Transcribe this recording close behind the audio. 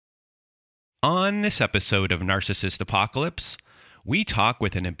On this episode of Narcissist Apocalypse, we talk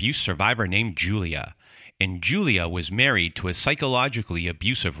with an abuse survivor named Julia. And Julia was married to a psychologically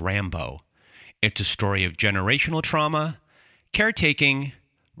abusive Rambo. It's a story of generational trauma, caretaking,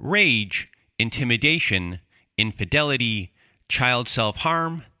 rage, intimidation, infidelity, child self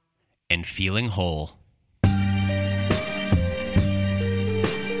harm, and feeling whole.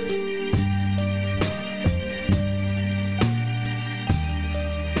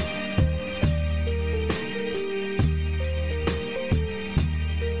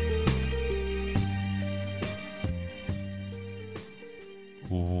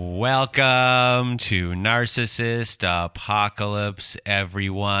 Welcome to Narcissist Apocalypse,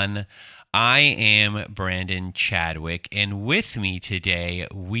 everyone. I am Brandon Chadwick, and with me today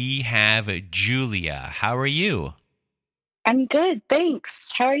we have Julia. How are you? I'm good, thanks.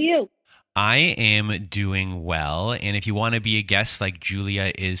 How are you? I am doing well, and if you want to be a guest like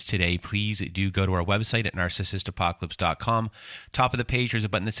Julia is today, please do go to our website at narcissistapocalypse.com. Top of the page, there's a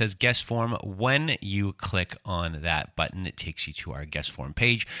button that says guest form. When you click on that button, it takes you to our guest form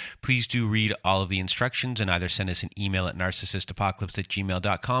page. Please do read all of the instructions and either send us an email at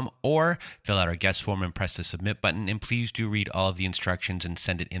narcissistapocalypse@gmail.com or fill out our guest form and press the submit button. And please do read all of the instructions and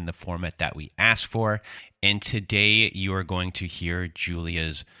send it in the format that we ask for. And today you are going to hear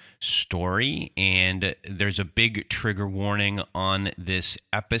Julia's story, and there's a big trigger warning on this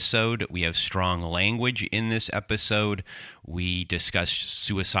episode. We have strong language in this episode. We discuss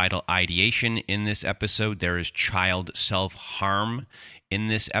suicidal ideation in this episode. There is child self-harm in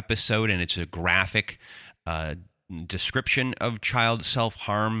this episode, and it's a graphic description of child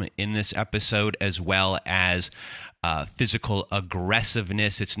self-harm in this episode, as well as physical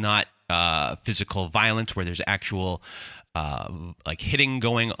aggressiveness. It's not physical violence where there's actual like hitting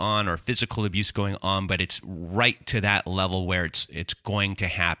going on or physical abuse going on, but it's right to that level where it's going to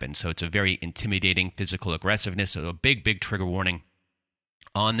happen. So it's a very intimidating physical aggressiveness. So a big trigger warning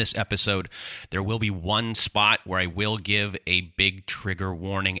on this episode. There will be one spot where I will give a big trigger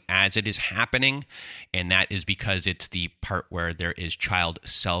warning as it is happening, and that is because it's the part where there is child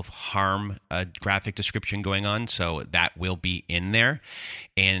self-harm graphic description going on. So that will be in there.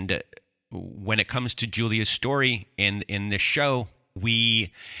 And when it comes to Julia's story in this show,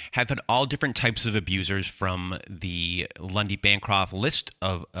 we have had all different types of abusers from the Lundy Bancroft list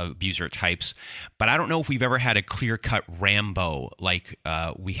of abuser types, but I don't know if we've ever had a clear-cut Rambo like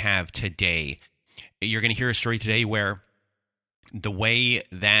we have today. You're going to hear a story today where the way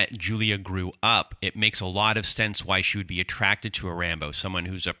that Julia grew up, it makes a lot of sense why she would be attracted to a Rambo, someone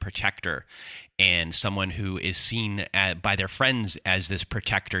who's a protector and someone who is seen by their friends as this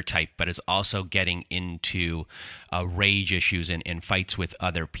protector type, but is also getting into rage issues and fights with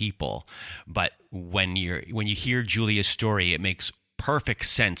other people. But when you hear Julia's story, it makes perfect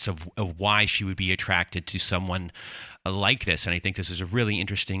sense of why she would be attracted to someone like this. And I think this is a really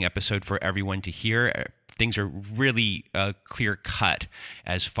interesting episode for everyone to hear. Things are really clear cut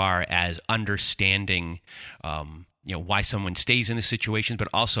as far as understanding why someone stays in this situation, but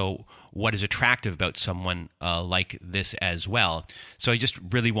also what is attractive about someone like this as well. So I just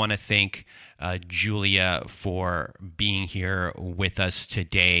really want to thank Julia for being here with us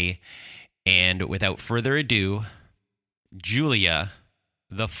today. And without further ado, Julia,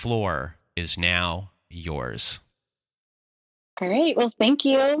 the floor is now yours. All right. Well, thank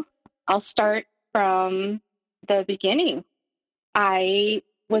you. I'll start from the beginning. I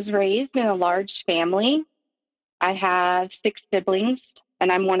was raised in a large family. I have 6 siblings,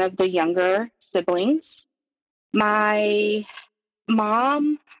 and I'm one of the younger siblings. My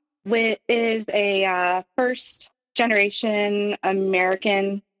mom is a first-generation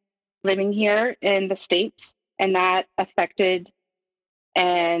American living here in the States, and that affected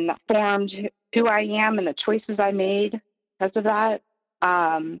and formed who I am and the choices I made because of that.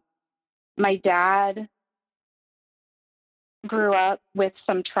 My dad grew up with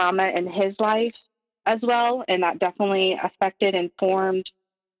some trauma in his life as well, and that definitely affected and formed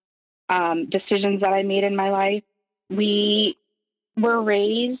decisions that I made in my life. We were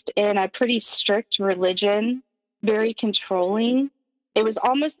raised in a pretty strict religion, very controlling. It was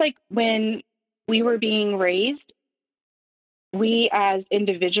almost like when we were being raised, we as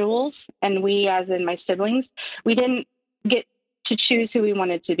individuals, and we as in my siblings, we didn't get to choose who we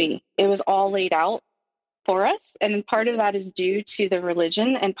wanted to be. It was all laid out for us. And part of that is due to the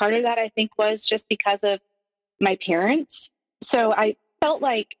religion. And part of that, I think, was just because of my parents. So I felt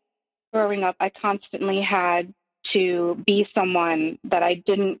like growing up, I constantly had to be someone that I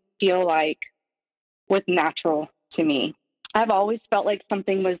didn't feel like was natural to me. I've always felt like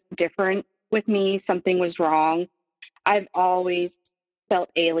something was different with me, something was wrong. I've always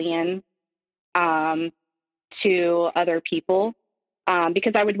felt alien. um, to other people,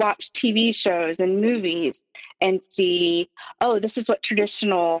 because I would watch TV shows and movies and see, oh, this is what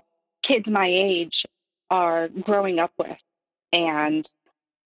traditional kids my age are growing up with and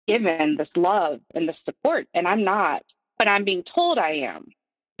given this love and this support. And I'm not, but I'm being told I am.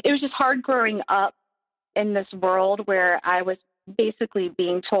 It was just hard growing up in this world where I was basically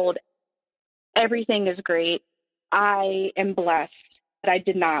being told everything is great. I am blessed, but I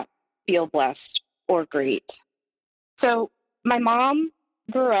did not feel blessed or great. So my mom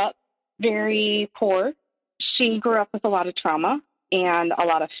grew up very poor. She grew up with a lot of trauma and a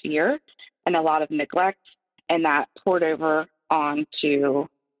lot of fear and a lot of neglect, and that poured over onto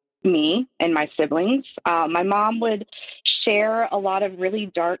me and my siblings. My mom would share a lot of really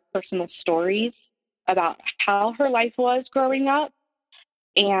dark personal stories about how her life was growing up.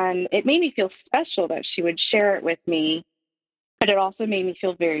 And it made me feel special that she would share it with me, but it also made me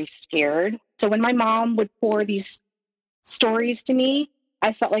feel very scared. So when my mom would pour these stories to me,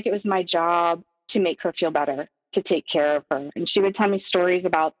 I felt like it was my job to make her feel better, to take care of her. And she would tell me stories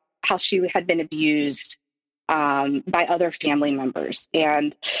about how she had been abused by other family members.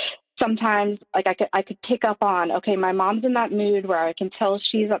 And sometimes like I could pick up on, okay, my mom's in that mood where I can tell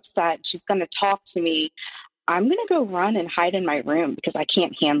she's upset. She's going to talk to me. I'm going to go run and hide in my room because I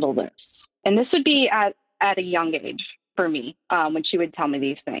can't handle this. And this would be at a young age for me when she would tell me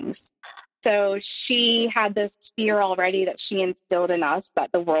these things. So she had this fear already that she instilled in us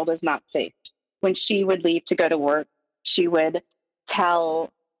that the world is not safe. When she would leave to go to work, she would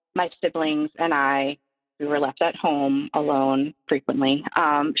tell my siblings and I, we were left at home alone frequently.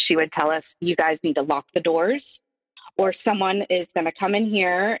 She would tell us, you guys need to lock the doors or someone is going to come in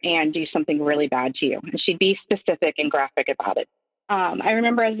here and do something really bad to you. And she'd be specific and graphic about it. I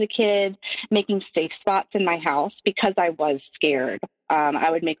remember as a kid making safe spots in my house because I was scared. I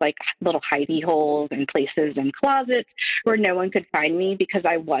would make like little hidey holes and places and closets where no one could find me because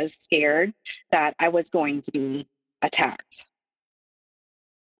I was scared that I was going to be attacked.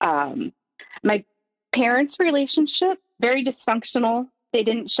 My parents' relationship, very dysfunctional. They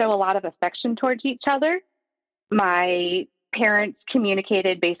didn't show a lot of affection towards each other. My parents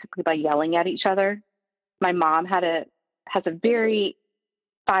communicated basically by yelling at each other. My mom has a very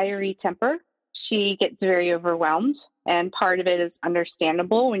fiery temper. She gets very overwhelmed, and part of it is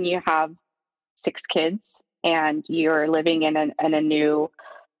understandable when you have 6 kids and you're living in a new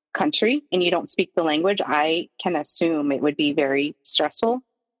country and you don't speak the language. I can assume it would be very stressful.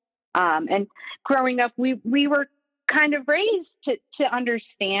 And growing up, we were kind of raised to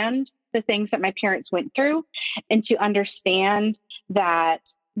understand the things that my parents went through and to understand that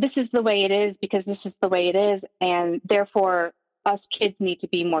this is the way it is because this is the way it is. And therefore, us kids need to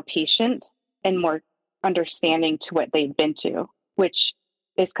be more patient and more understanding to what they've been to, which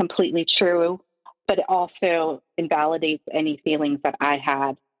is completely true, but it also invalidates any feelings that I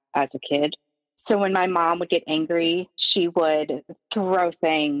had as a kid. So when my mom would get angry, she would throw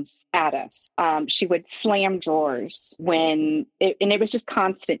things at us. She would slam drawers and it was just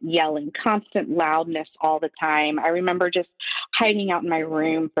constant yelling, constant loudness all the time. I remember just hiding out in my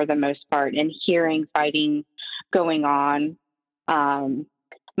room for the most part and hearing fighting going on.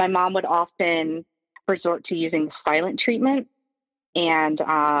 My mom would often resort to using the silent treatment, and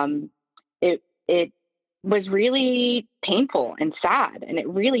it was really painful and sad, and it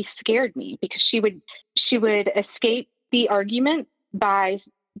really scared me because she would escape the argument by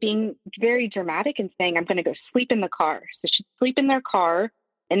being very dramatic and saying, I'm going to go sleep in the car. So she'd sleep in their car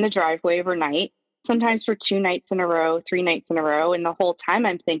in the driveway overnight, sometimes for 2 nights in a row, 3 nights in a row. And the whole time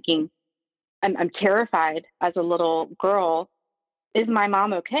I'm thinking, I'm terrified as a little girl. Is my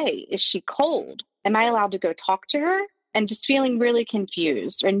mom okay? Is she cold? Am I allowed to go talk to her? And just feeling really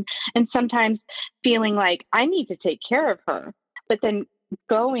confused and sometimes feeling like I need to take care of her, but then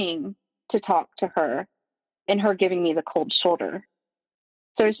going to talk to her and her giving me the cold shoulder.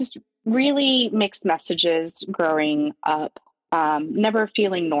 So it's just really mixed messages growing up, never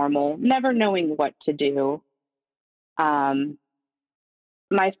feeling normal, never knowing what to do. My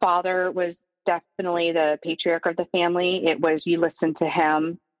father was definitely the patriarch of the family. It was, you listen to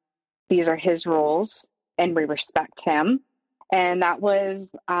him. These are his rules. And we respect him. And that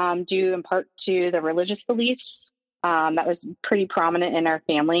was due in part to the religious beliefs. That was pretty prominent in our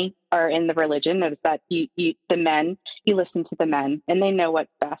family or in the religion. It was that you listen to the men and they know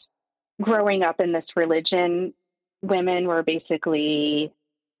what's best. Growing up in this religion, women were basically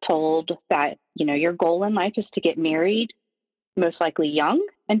told that, your goal in life is to get married, most likely young,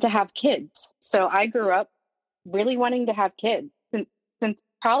 and to have kids. So I grew up really wanting to have kids since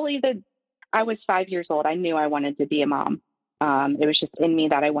probably I was 5 years old. I knew I wanted to be a mom. It was just in me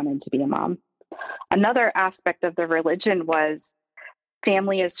that I wanted to be a mom. Another aspect of the religion was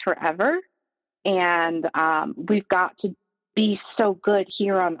family is forever. And we've got to be so good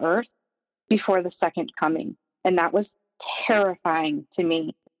here on earth before the second coming. And that was terrifying to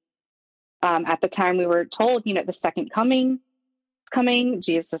me. At the time, we were told, the second coming is coming,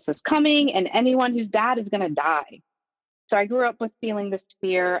 Jesus is coming, and anyone who's bad is going to die. So I grew up with feeling this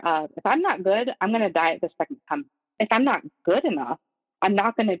fear of, if I'm not good, I'm going to die at the second coming. If I'm not good enough, I'm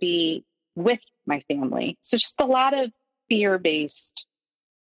not going to be with my family. So just a lot of fear-based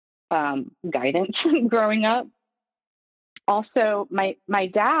guidance growing up. Also, my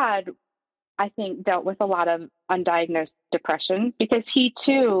dad, I think, dealt with a lot of undiagnosed depression because he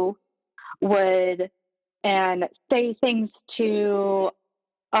too would and say things to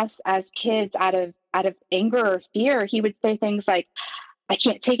us as kids out of anger or fear. He would say things like, I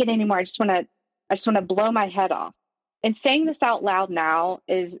can't take it anymore. I just want to blow my head off. And saying this out loud now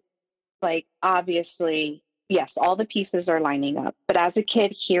is like, obviously, yes, all the pieces are lining up. But as a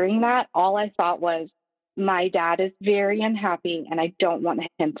kid hearing that, all I thought was, my dad is very unhappy and I don't want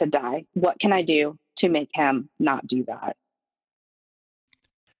him to die. What can I do to make him not do that?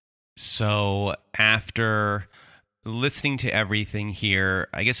 So after listening to everything here,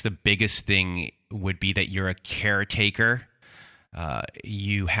 I guess the biggest thing would be that you're a caretaker.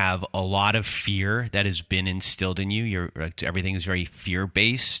 You have a lot of fear that has been instilled in you. Everything is very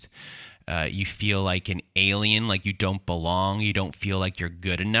fear-based. You feel like an alien, like you don't belong. You don't feel like you're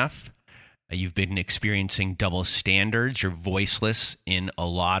good enough. You've been experiencing double standards. You're voiceless in a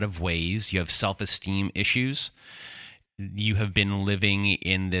lot of ways. You have self-esteem issues. You have been living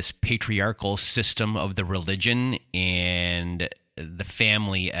in this patriarchal system of the religion and the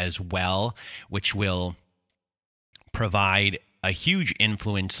family as well, which will provide a huge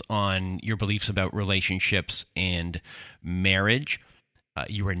influence on your beliefs about relationships and marriage.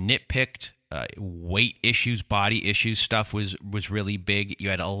 You were nitpicked. Weight issues, body issues stuff was really big. You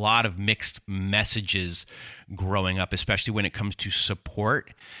had a lot of mixed messages growing up, especially when it comes to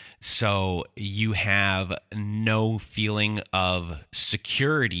support. So you have no feeling of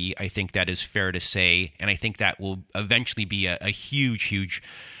security. I think that is fair to say. And I think that will eventually be a huge, huge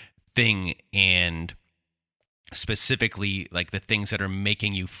thing. And specifically, like the things that are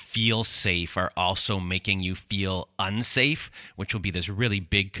making you feel safe are also making you feel unsafe, which will be this really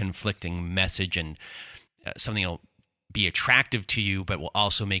big conflicting message and something that'll be attractive to you, but will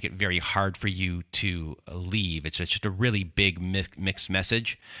also make it very hard for you to leave. It's just a really big mixed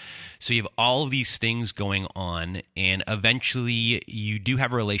message. So you have all of these things going on, and eventually you do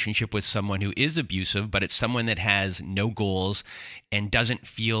have a relationship with someone who is abusive, but it's someone that has no goals and doesn't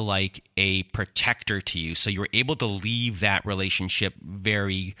feel like a protector to you. So you were able to leave that relationship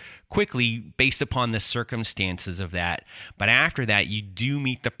very quickly based upon the circumstances of that. But after that, you do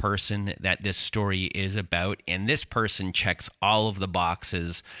meet the person that this story is about, and this person checks all of the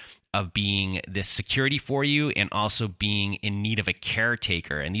boxes of being this security for you and also being in need of a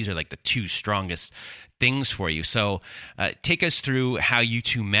caretaker. And these are like the two strongest things for you. So take us through how you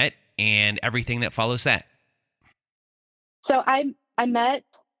two met and everything that follows that. So I met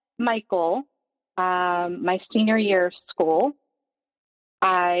Michael my senior year of school.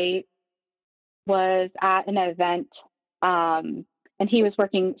 I was at an event and he was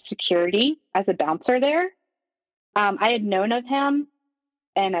working security as a bouncer there. I had known of him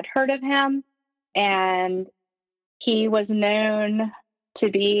and had heard of him, and he was known to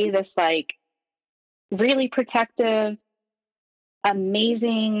be this like really protective,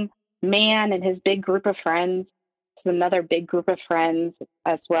 amazing man and his big group of friends. This is another big group of friends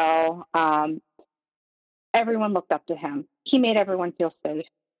as well. Everyone looked up to him. He made everyone feel safe.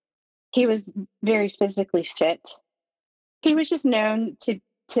 He was very physically fit. He was just known to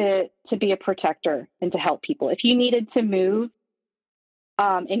be a protector and to help people. If you needed to move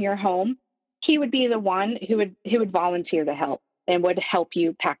in your home, he would be the one who would volunteer to help and would help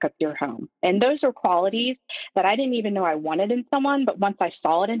you pack up your home. And those are qualities that I didn't even know I wanted in someone. But once I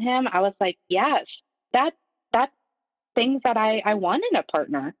saw it in him, I was like, yes, that's things that I want in a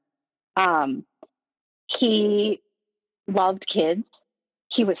partner. He loved kids.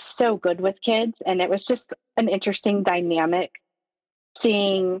 He was so good with kids. And it was just an interesting dynamic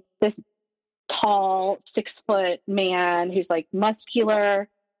seeing this tall 6-foot man who's like muscular,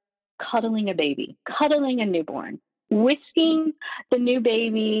 cuddling a baby, cuddling a newborn, whisking the new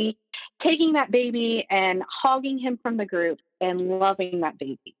baby, taking that baby and hogging him from the group and loving that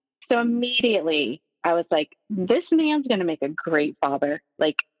baby. So immediately I was like, this man's going to make a great father.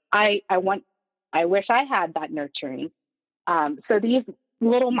 Like I wish I had that nurturing. So these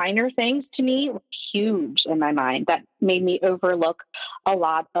little minor things to me were huge in my mind that made me overlook a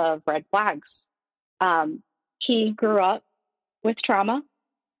lot of red flags. Um, he grew up with trauma.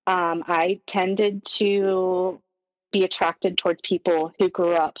 I tended to be attracted towards people who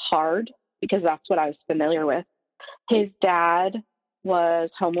grew up hard because that's what I was familiar with. His dad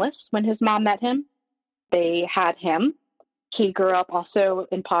was homeless when his mom met him. They had him. He grew up also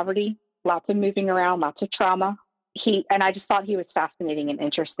in poverty, lots of moving around, lots of trauma. And I just thought he was fascinating and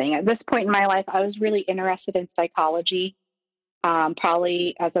interesting. At this point in my life, I was really interested in psychology,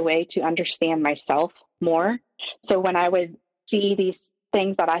 probably as a way to understand myself more. So when I would see these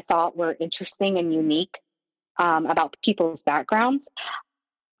things that I thought were interesting and unique about people's backgrounds,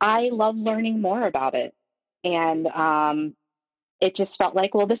 I love learning more about it. And it just felt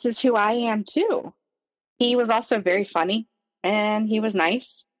like, well, this is who I am too. He was also very funny and he was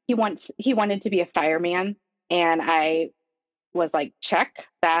nice. He wanted to be a fireman, and I was like, check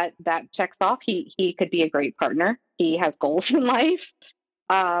that checks off. He could be a great partner. He has goals in life.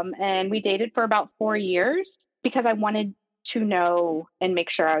 And we dated for about 4 years because I wanted to know and make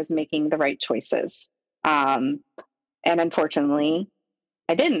sure I was making the right choices. And unfortunately,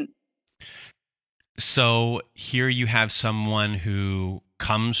 I didn't. So here you have someone who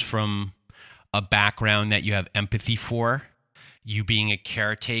comes from a background that you have empathy for, you being a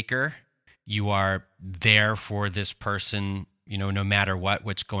caretaker, you are there for this person, no matter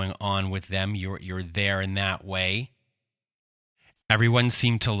what's going on with them, you're there in that way. Everyone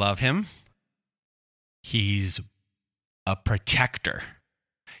seemed to love him. He's a protector.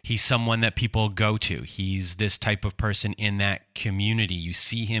 He's someone that people go to. He's this type of person in that community. You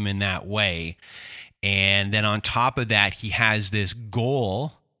see him in that way. And then on top of that, he has this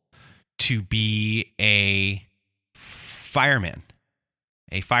goal to be a fireman,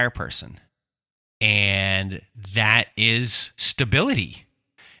 a fire person. And that is stability.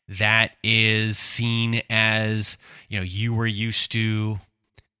 That is seen as, you were used to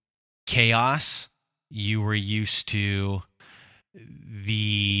chaos. You were used to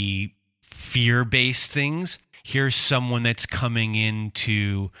the fear-based things. Here's someone that's coming in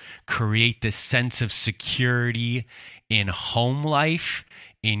to create this sense of security in home life,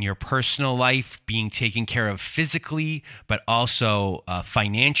 in your personal life, being taken care of physically, but also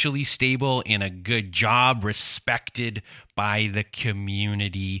financially stable, in a good job, respected by the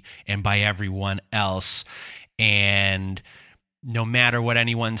community and by everyone else. And no matter what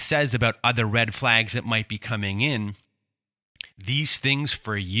anyone says about other red flags that might be coming in, these things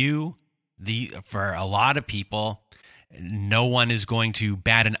for you, for a lot of people, no one is going to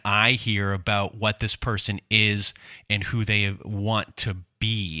bat an eye here about what this person is and who they want to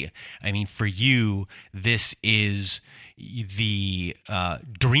be. I mean, for you, this is the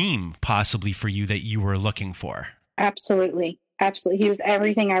dream possibly for you that you were looking for. Absolutely. Absolutely. He was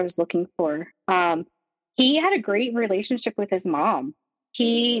everything I was looking for. He had a great relationship with his mom.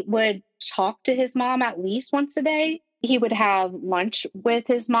 He would talk to his mom at least once a day. He would have lunch with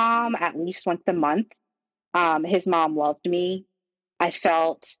his mom at least once a month. His mom loved me. I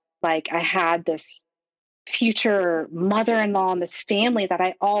felt like I had this future mother-in-law in this family that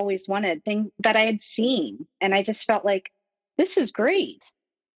I always wanted, things that I had seen. And I just felt like, this is great.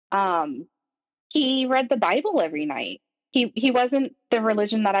 He read the Bible every night. He wasn't the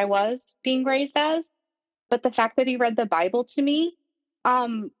religion that I was being raised as, but the fact that he read the Bible to me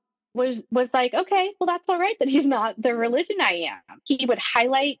was like, okay, well, that's all right that he's not the religion I am. He would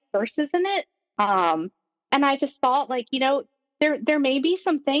highlight verses in it. And I just thought, like, there may be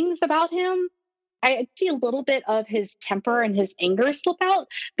some things about him. I see a little bit of his temper and his anger slip out,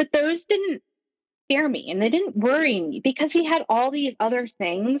 but those didn't scare me and they didn't worry me because he had all these other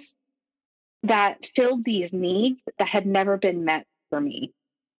things that filled these needs that had never been met for me.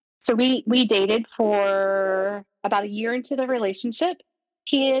 So we dated for about a year into the relationship.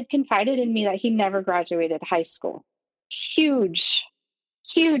 He had confided in me that he never graduated high school. Huge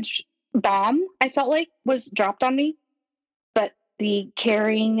bomb, I felt like, was dropped on me. But the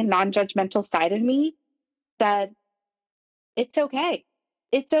caring, non-judgmental side of me said, it's okay.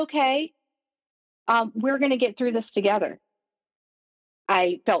 It's okay. We're going to get through this together.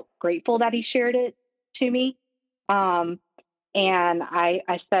 I felt grateful that he shared it to me. And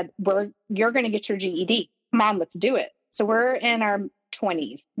I said, you're going to get your GED. Come on, let's do it. So we're in our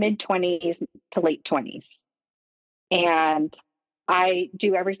 20s, mid-20s to late 20s. And I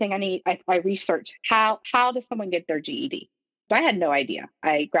do everything I need. I research how does someone get their GED? So I had no idea.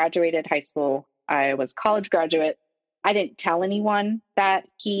 I graduated high school. I was a college graduate. I didn't tell anyone that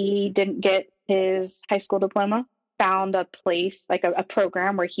he didn't get his high school diploma. Found a place, like a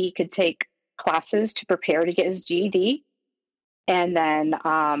program where he could take classes to prepare to get his GED. And then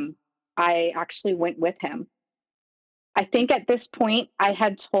I actually went with him. I think at this point I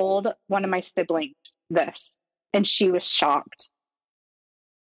had told one of my siblings this, and she was shocked.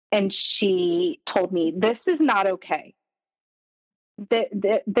 And she told me, this is not okay.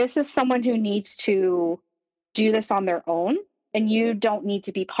 This is someone who needs to do this on their own, and you don't need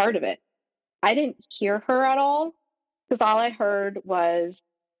to be part of it. I didn't hear her at all, because all I heard was,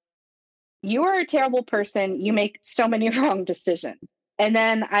 you are a terrible person. You make so many wrong decisions. And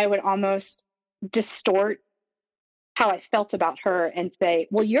then I would almost distort how I felt about her and say,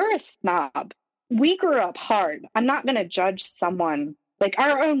 well, you're a snob. We grew up hard. I'm not going to judge someone. Like,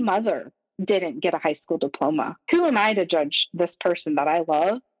 our own mother didn't get a high school diploma. Who am I to judge this person that I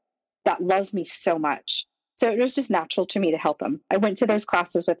love, that loves me so much? So it was just natural to me to help him. I went to those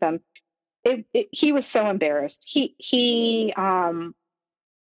classes with him. He was so embarrassed. He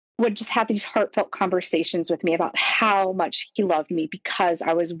would just have these heartfelt conversations with me about how much he loved me because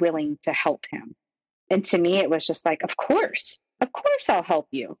I was willing to help him. And to me, it was just like, of course I'll help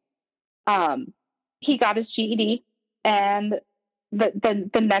you. He got his GED, and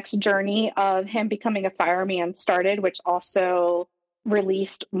the next journey of him becoming a fireman started, which also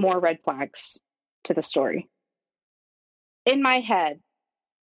released more red flags to the story. In my head,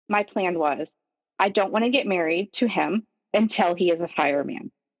 my plan was, I don't want to get married to him until he is a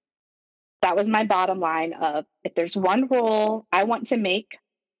fireman. That was my bottom line of, if there's one rule I want to make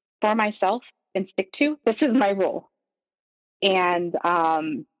for myself and stick to, this is my rule. And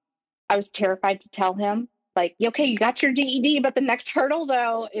I was terrified to tell him, like, okay, you got your GED, but the next hurdle,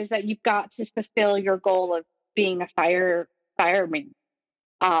 though, is that you've got to fulfill your goal of being a fireman.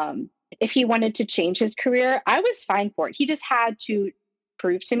 If he wanted to change his career, I was fine for it. He just had to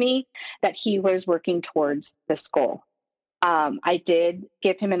prove to me that he was working towards this goal. I did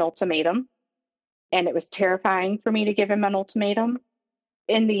give him an ultimatum, and it was terrifying for me to give him an ultimatum.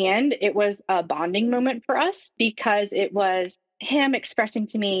 In the end, it was a bonding moment for us, because it was him expressing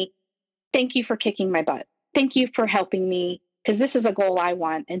to me, thank you for kicking my butt. Thank you for helping me, because this is a goal I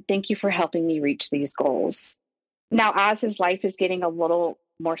want. And thank you for helping me reach these goals. Now, as his life is getting a little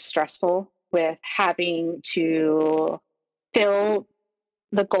more stressful with having to fill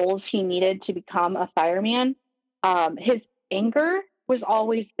the goals he needed to become a fireman, his anger was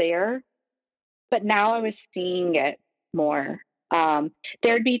always there, but now I was seeing it more.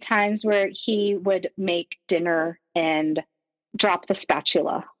 There'd be times where he would make dinner and drop the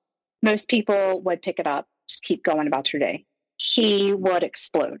spatula. Most people would pick it up, just keep going about your day. He would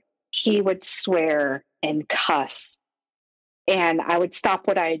explode. He would swear and cuss. And I would stop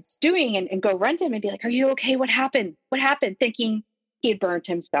what I was doing and go run to him and be like, are you okay? What happened? What happened? Thinking he had burned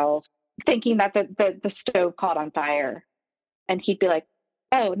himself, thinking that the stove caught on fire. And he'd be like,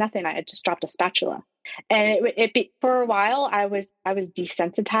 oh, nothing. I had just dropped a spatula. And for a while, I was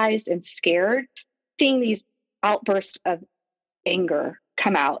desensitized and scared, seeing these outbursts of anger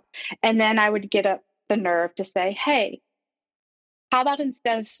come out. And then I would get up the nerve to say, hey, how about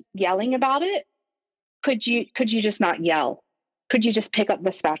instead of yelling about it, could you just not yell? Could you just pick up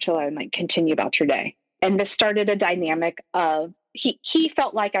the spatula and like continue about your day? And this started a dynamic of, he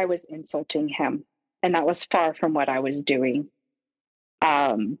felt like I was insulting him, and that was far from what I was doing.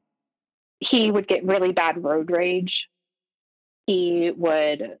 He would get really bad road rage. He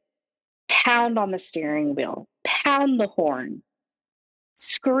would pound on the steering wheel, pound the horn,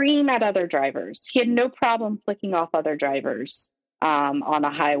 scream at other drivers. He had no problem flicking off other drivers on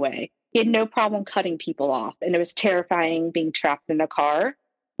a highway. He had no problem cutting people off. And it was terrifying being trapped in a car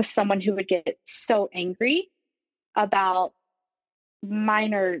with someone who would get so angry about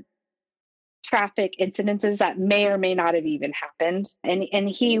minor traffic incidences that may or may not have even happened. And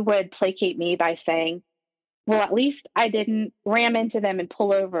he would placate me by saying, well, at least I didn't ram into them and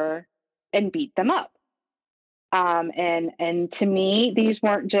pull over and beat them up. And to me, these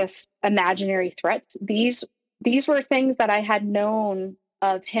weren't just imaginary threats. These were things that I had known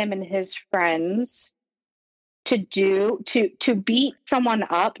of him and his friends to do, to beat someone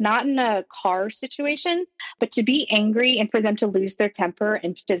up, not in a car situation, but to be angry and for them to lose their temper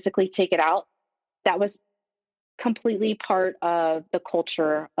and physically take it out. That was completely part of the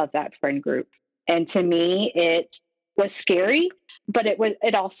culture of that friend group. And to me, it was scary, but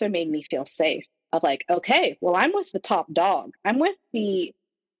it also made me feel safe. Of like, okay, well, I'm with the top dog. I'm with the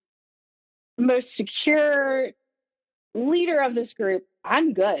most secure leader of this group.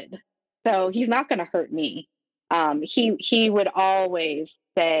 I'm good. So he's not going to hurt me. He would always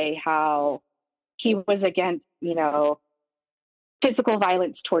say how he was against, physical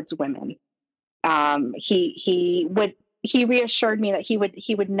violence towards women. He reassured me that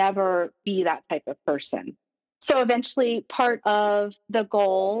he would never be that type of person. So eventually part of the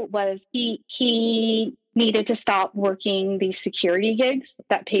goal was he needed to stop working these security gigs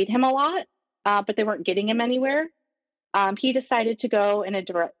that paid him a lot, but they weren't getting him anywhere. He decided to go in a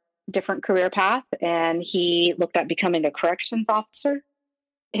different career path, and he looked at becoming a corrections officer.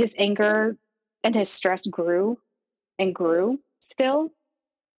 His anger and his stress grew and grew still.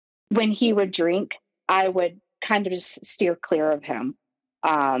 When he would drink, I would kind of just steer clear of him,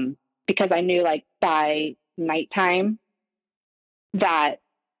 because I knew like by nighttime that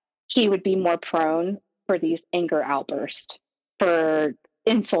he would be more prone for these anger outbursts, for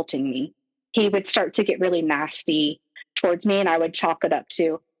insulting me. He would start to get really nasty towards me, and I would chalk it up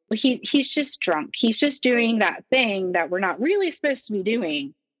to, well, he's just drunk. He's just doing that thing that we're not really supposed to be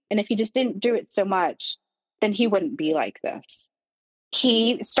doing. And if he just didn't do it so much, then he wouldn't be like this.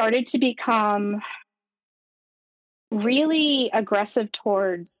 He started to become really aggressive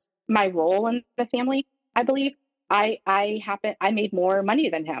towards my role in the family, I believe. I made more money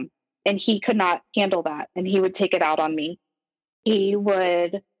than him, and he could not handle that, and he would take it out on me. He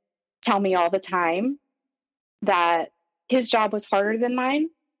would tell me all the time that his job was harder than mine.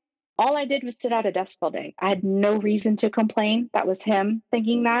 All I did was sit at a desk all day. I had no reason to complain. That was him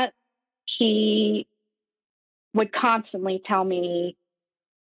thinking that. He would constantly tell me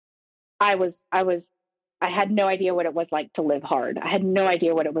I had no idea what it was like to live hard. I had no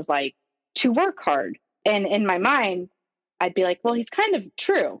idea what it was like to work hard. And in my mind, I'd be like, well, he's kind of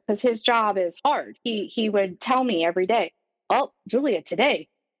true, because his job is hard. He would tell me every day, oh, Julia, today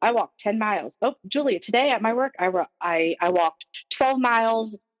I walked 10 miles. Oh, Julia, today at my work, I walked 12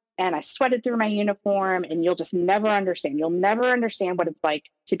 miles and I sweated through my uniform, and you'll just never understand. You'll never understand what it's like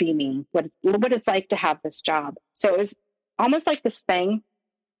to be me, what it's like to have this job. So it was almost like this thing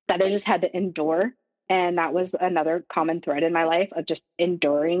that I just had to endure. And that was another common thread in my life, of just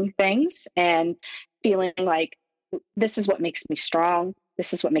enduring things and feeling like this is what makes me strong.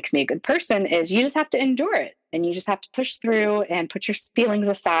 This is what makes me a good person, is you just have to endure it, and you just have to push through and put your feelings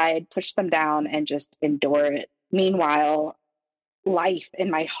aside, push them down, and just endure it. Meanwhile, life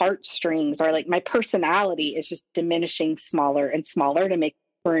and my heartstrings, or like my personality, is just diminishing smaller and smaller to make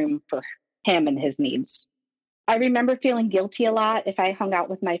room for him and his needs. I remember feeling guilty a lot if I hung out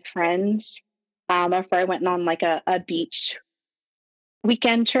with my friends, or if I went on like a beach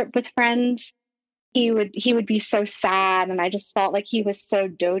weekend trip with friends. He would be so sad, and I just felt like he was so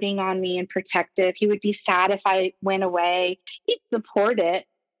doting on me and protective. He would be sad if I went away. He'd support it,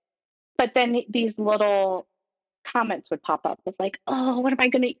 but then these little comments would pop up with like, oh, what am I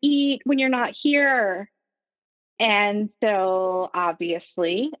going to eat when you're not here? And so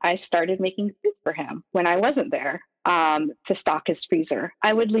obviously I started making food for him when I wasn't there, to stock his freezer.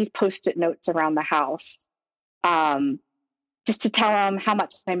 I would leave Post-it notes around the house, just to tell him how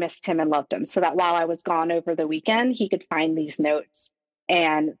much I missed him and loved him, so that while I was gone over the weekend, he could find these notes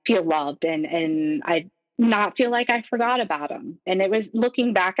and feel loved, and I'd not feel like I forgot about him. And it was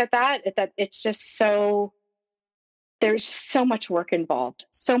looking back at that it's just so, there's so much work involved,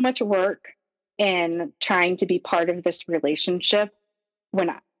 so much work in trying to be part of this relationship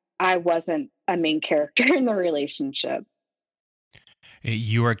when I wasn't a main character in the relationship.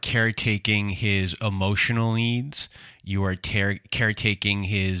 You are caretaking his emotional needs. You are caretaking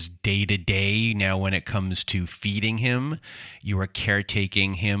his day-to-day now when it comes to feeding him. You are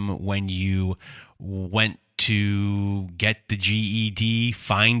caretaking him when you went to get the GED,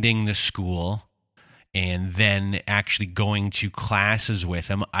 finding the school, and then actually going to classes with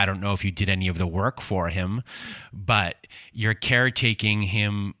him. I don't know if you did any of the work for him, but you're caretaking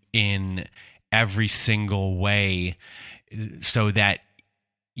him in every single way so that,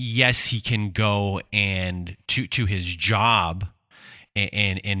 yes, he can go and to his job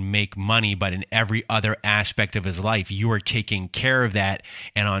and make money, but in every other aspect of his life, you are taking care of that.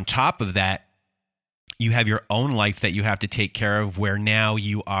 And on top of that, you have your own life that you have to take care of, where now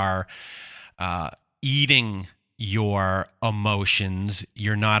you are eating your emotions.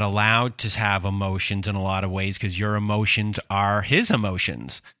 You're not allowed to have emotions in a lot of ways, because your emotions are his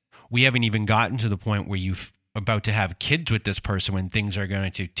emotions. We haven't even gotten to the point where you've about to have kids with this person, when things are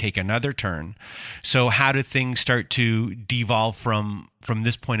going to take another turn. So how do things start to devolve from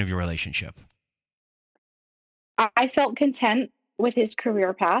this point of your relationship? I felt content with his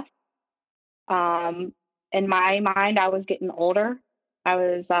career path. In my mind, I was getting older. I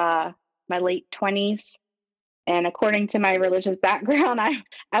was my late 20s. And according to my religious background,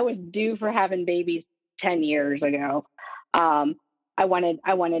 I was due for having babies 10 years ago. I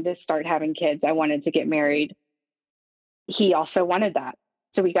wanted to start having kids. I wanted to get married. He also wanted that.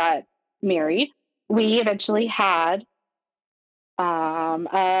 So we got married. We eventually had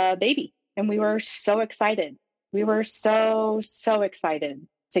a baby, and we were so excited. We were so excited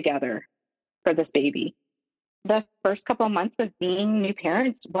together for this baby. The first couple of months of being new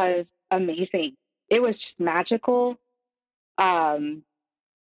parents was amazing. It was just magical. Um,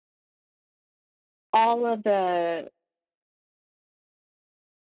 all of the,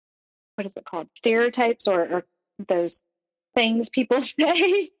 what is it called? Stereotypes or those things people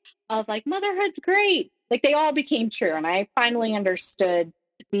say of like, motherhood's great. Like they all became true. And I finally understood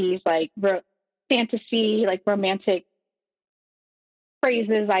these like fantasy, like romantic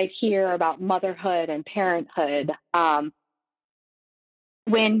phrases I'd hear about motherhood and parenthood.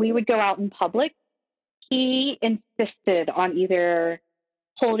 When we would go out in public, he insisted on either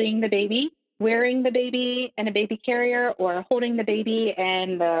holding the baby, wearing the baby in a baby carrier, or holding the baby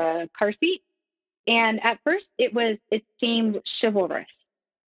in the car seat. And at first it seemed chivalrous,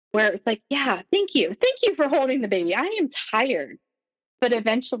 where it's like, yeah, thank you for holding the baby. I am tired. But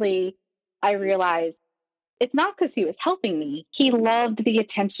eventually I realized it's not because he was helping me. He loved the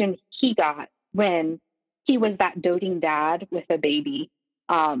attention he got when he was that doting dad with a baby.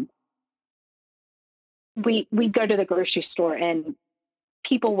 We'd go to the grocery store and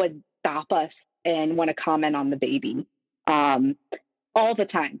people would stop us and want to comment on the baby. All the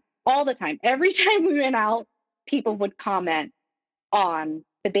time. Every time we went out, people would comment on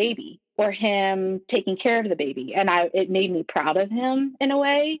the baby or him taking care of the baby. And it made me proud of him in a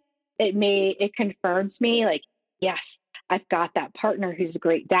way. It confirms me like, yes, I've got that partner who's a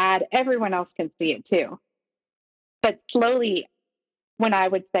great dad. Everyone else can see it too. But slowly, when I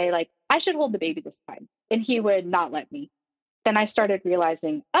would say like, I should hold the baby this time, and he would not let me, then I started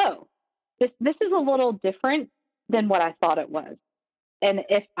realizing, oh, this is a little different than what I thought it was. And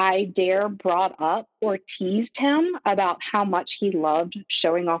if I brought up or teased him about how much he loved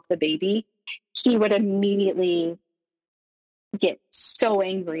showing off the baby, he would immediately get so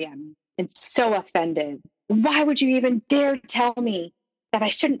angry and so offended. Why would you even dare tell me that I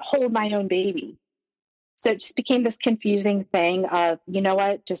shouldn't hold my own baby? So it just became this confusing thing of, you know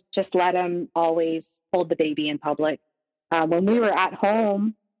what, just let him always hold the baby in public. When we were at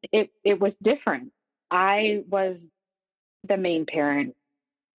home, it was different. I was the main parent.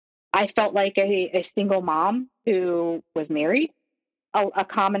 I felt like a single mom who was married. A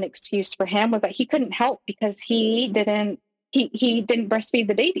common excuse for him was that he couldn't help because he didn't breastfeed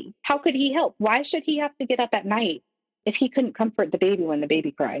the baby. How could he help? Why should he have to get up at night if he couldn't comfort the baby when the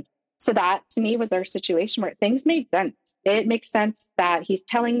baby cried? So that to me was our situation where things made sense. It makes sense that he's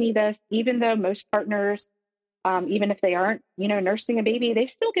telling me this, even though most partners, even if they aren't, nursing a baby, they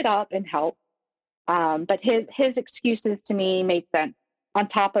still get up and help. But his excuses to me made sense, on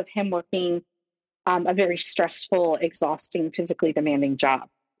top of him working a very stressful, exhausting, physically demanding job.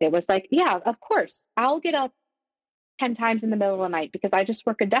 It was like, yeah, of course, I'll get up 10 times in the middle of the night because I just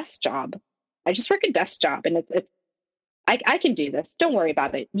work a desk job. And it's I can do this. Don't worry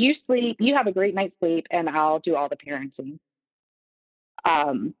about it. You sleep, you have a great night's sleep, and I'll do all the parenting.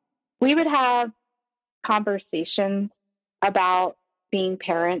 We would have conversations about being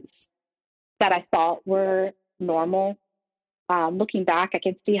parents that I thought were normal. Looking back, I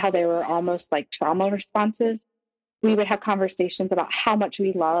can see how they were almost like trauma responses. We would have conversations about how much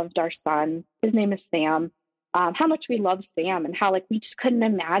we loved our son. His name is Sam. How much we loved Sam, and how like we just couldn't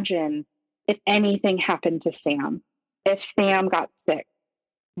imagine if anything happened to Sam. If Sam got sick,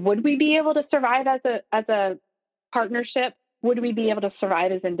 would we be able to survive as a partnership? Would we be able to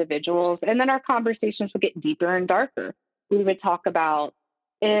survive as individuals? And then our conversations would get deeper and darker. We would talk about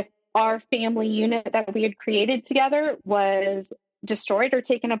if our family unit that we had created together was destroyed or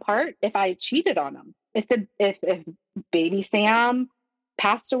taken apart, if I cheated on him, if baby Sam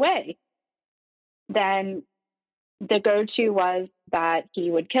passed away, then the go-to was that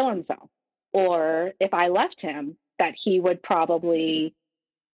he would kill himself. Or if I left him, that he would probably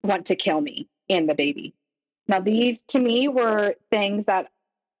want to kill me and the baby. Now, these to me were things that,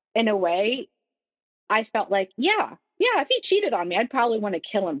 in a way, I felt like, yeah, if he cheated on me, I'd probably want to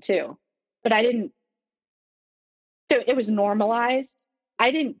kill him too. But I didn't. So it was normalized. I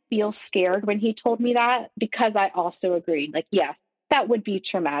didn't feel scared when he told me that, because I also agreed, like, yes, that would be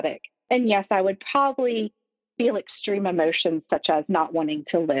traumatic. And yes, I would probably feel extreme emotions such as not wanting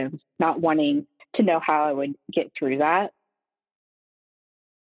to live, not wanting to know how I would get through that.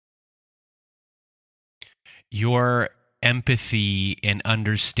 Your empathy and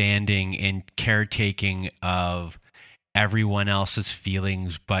understanding and caretaking of everyone else's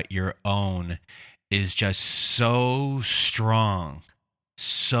feelings but your own is just so strong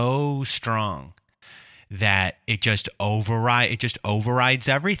that it just overrides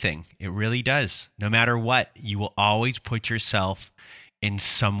everything. It really does. No matter what, you will always put yourself in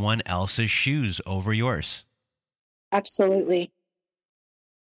someone else's shoes over yours. Absolutely.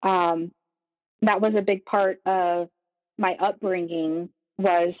 Um, that was a big part of my upbringing,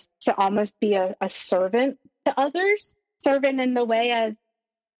 was to almost be a servant to others, servant in the way as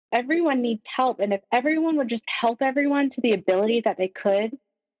everyone needs help. And if everyone would just help everyone to the ability that they could,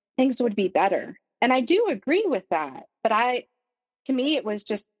 things would be better. And I do agree with that. But to me, it was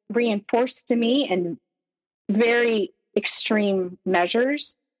just reinforced to me in very extreme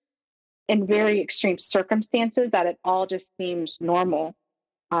measures in very extreme circumstances that it all just seemed normal.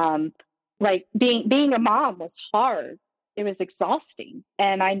 Um, like being a mom was hard. It was exhausting.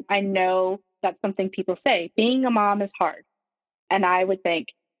 And I know that's something people say. Being a mom is hard. And I would think,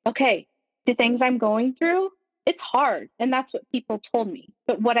 okay, the things I'm going through, it's hard. And that's what people told me.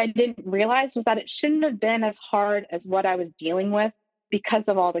 But what I didn't realize was that it shouldn't have been as hard as what I was dealing with because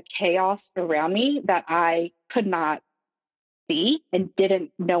of all the chaos around me that I could not see and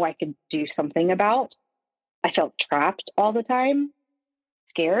didn't know I could do something about. I felt trapped all the time,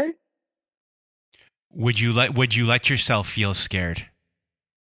 scared. Would you let yourself feel scared?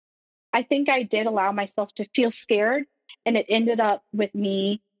 I think I did allow myself to feel scared, and it ended up with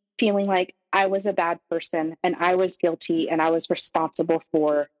me feeling like I was a bad person and I was guilty and I was responsible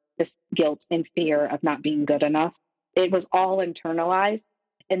for this guilt and fear of not being good enough. It was all internalized.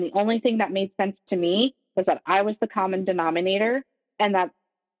 And the only thing that made sense to me was that I was the common denominator and that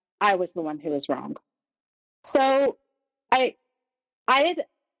I was the one who was wrong. So I I had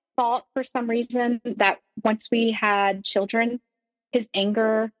thought for some reason that once we had children, his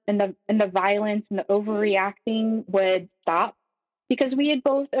anger and the violence and the overreacting would stop, because we had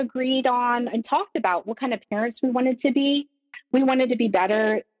both agreed on and talked about what kind of parents we wanted to be. We wanted to be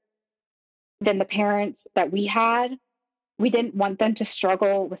better than the parents that we had. We didn't want them to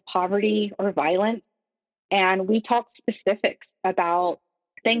struggle with poverty or violence. And we talked specifics about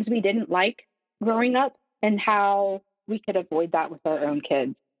things we didn't like growing up and how we could avoid that with our own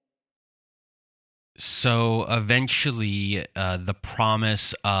kids. So eventually, the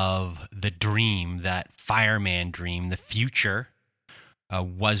promise of the dream, that fireman dream, the future,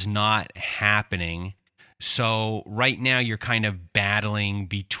 was not happening. So right now, you're kind of battling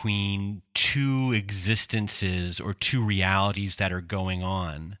between two existences or two realities that are going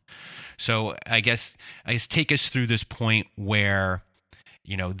on. So I guess take us through this point where,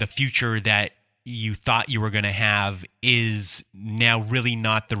 the future that you thought you were going to have is now really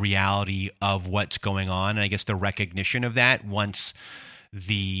not the reality of what's going on. And I guess the recognition of that once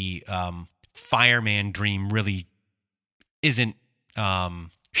the fireman dream really isn't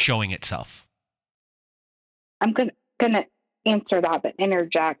showing itself. I'm gonna answer that, but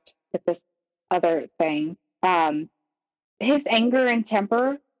interject with this other thing. His anger and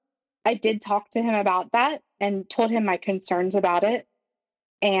temper, I did talk to him about that and told him my concerns about it.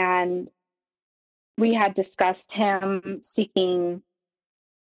 And we had discussed him seeking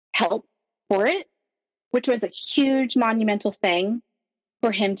help for it, which was a huge monumental thing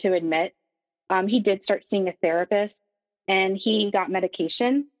for him to admit. He did start seeing a therapist and he got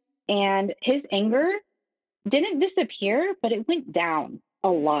medication, and his anger didn't disappear, but it went down a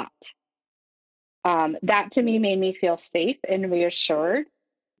lot. That to me made me feel safe and reassured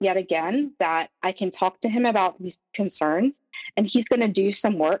yet again that I can talk to him about these concerns and he's going to do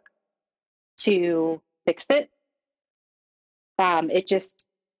some work to fix it. It just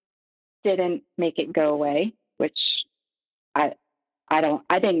didn't make it go away, which I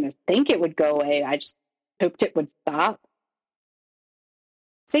didn't even think it would go away. I just hoped it would stop.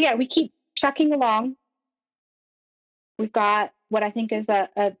 So yeah, we keep trucking along. We've got what I think is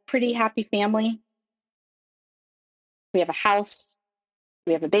a pretty happy family. We have a house,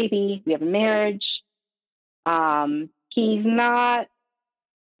 we have a baby, we have a marriage. He's not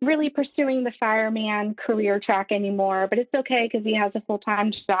really pursuing the fireman career track anymore, but it's okay because he has a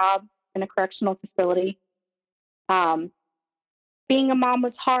full-time job in a correctional facility. Being a mom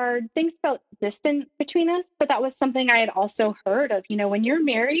was hard. Things felt distant between us, but that was something I had also heard of. When you're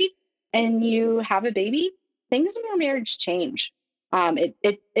married and you have a baby, things in your marriage change.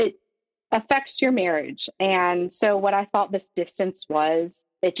 It affects your marriage. And so what I thought this distance was,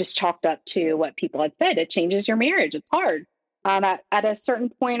 it just chalked up to what people had said. It changes your marriage. It's hard. At a certain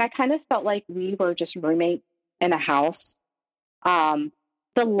point, I kind of felt like we were just roommates in a house. The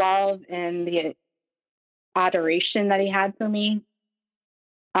love and the adoration that he had for me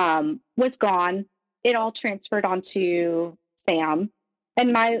was gone. It all transferred onto Sam.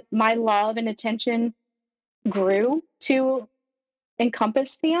 And my love and attention grew to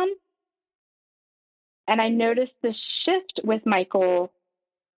encompass Sam. And I noticed this shift with Michael,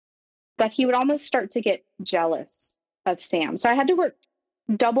 that he would almost start to get jealous of Sam. So I had to work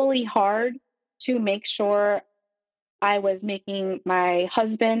doubly hard to make sure I was making my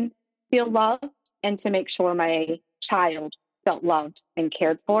husband feel loved and to make sure my child felt loved and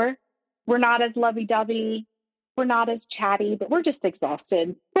cared for. We're not as lovey-dovey, we're not as chatty, but we're just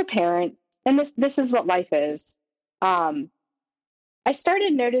exhausted. We're parents, and this is what life is. I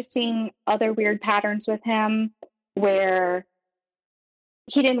started noticing other weird patterns with him where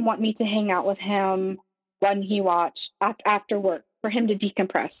he didn't want me to hang out with him when he watched after work for him to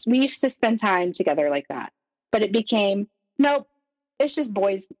decompress. We used to spend time together like that, but it became, nope, it's just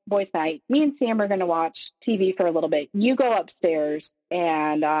boys night. Me and Sam are going to watch TV for a little bit. You go upstairs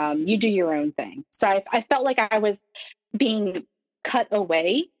and you do your own thing. So I felt like I was being cut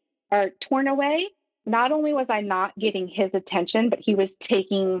away or torn away. Not only was I not getting his attention, but he was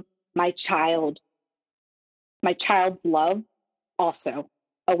taking my child's love also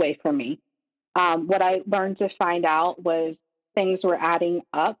away from me. What I learned to find out was things were adding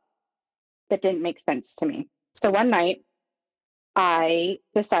up that didn't make sense to me. So one night I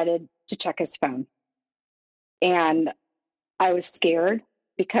decided to check his phone, and I was scared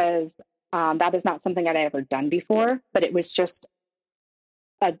because that is not something I'd ever done before, but it was just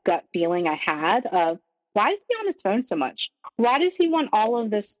a gut feeling I had of, why is he on his phone so much? Why does he want all of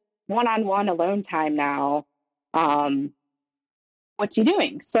this one-on-one alone time now? What's he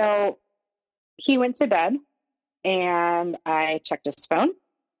doing? So he went to bed and I checked his phone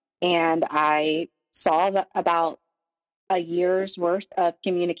and I saw that about a year's worth of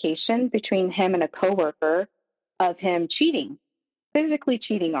communication between him and a coworker of him cheating, physically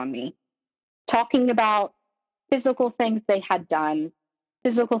cheating on me, talking about physical things they had done,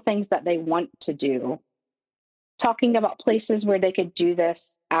 physical things that they want to do, talking about places where they could do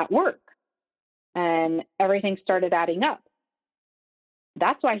this at work. And everything started adding up.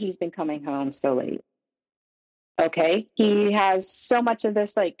 That's why he's been coming home so late. Okay. He has so much of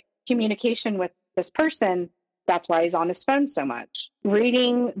this like communication with this person. That's why he's on his phone so much.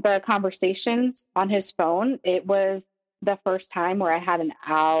 Reading the conversations on his phone, it was the first time where I had an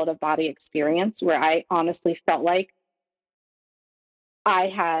out of body experience where I honestly felt like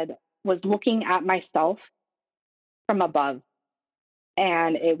was looking at myself from above.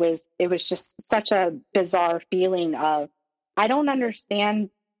 And it was just such a bizarre feeling of, I don't understand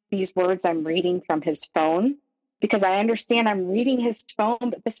these words I'm reading from his phone, because I understand I'm reading his phone,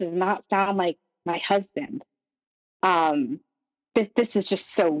 but this does not sound like my husband. This is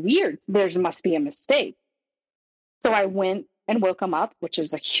just so weird. There must be a mistake. So I went and woke him up, which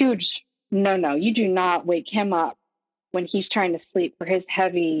is a huge no. You do not wake him up when he's trying to sleep for his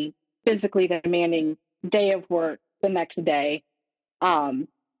heavy, physically demanding day of work the next day. I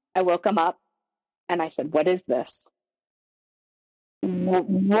woke him up and I said, what is this?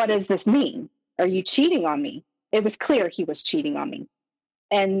 What does this mean? Are you cheating on me? It was clear he was cheating on me.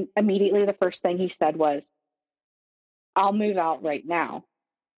 And immediately the first thing he said was, I'll move out right now.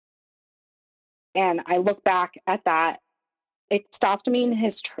 And I look back at that. It stopped me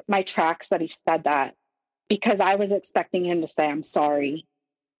in my tracks that he said that, because I was expecting him to say, I'm sorry,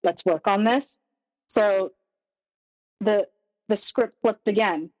 let's work on this. So the script flipped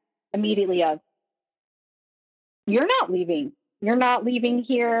again immediately of, you're not leaving. You're not leaving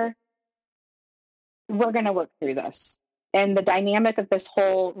here. We're going to work through this. And the dynamic of this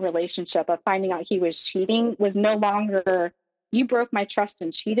whole relationship of finding out he was cheating was no longer, you broke my trust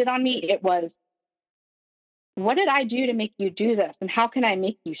and cheated on me. It was, what did I do to make you do this? And how can I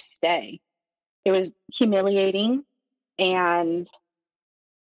make you stay? It was humiliating and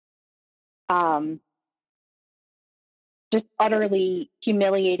just utterly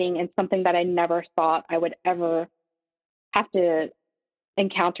humiliating, and something that I never thought I would ever have to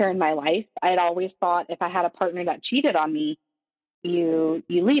encounter in my life. I had always thought if I had a partner that cheated on me, you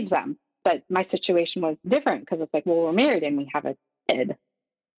leave them. But my situation was different, because it's like, well, we're married and we have a kid.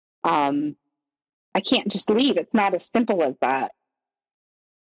 I can't just leave. It's not as simple as that.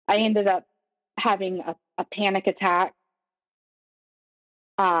 I ended up having a panic attack.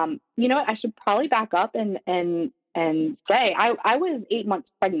 You know what? I should probably back up and say I was 8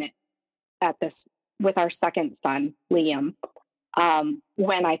 months pregnant at this with our second son, Liam,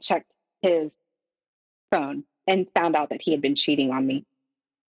 when I checked his phone and found out that he had been cheating on me,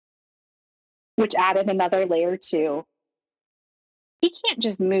 which added another layer to, he can't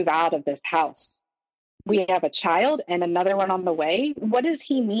just move out of this house. We have a child and another one on the way. What does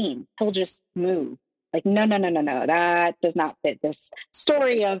he mean? He'll just move. Like, no. That does not fit this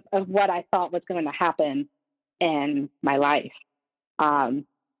story of what I thought was going to happen in my life. I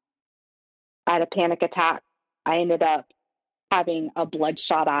had a panic attack. I ended up having a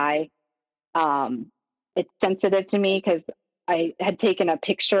bloodshot eye. It's sensitive to me because I had taken a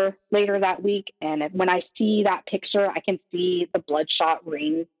picture later that week. And when I see that picture, I can see the bloodshot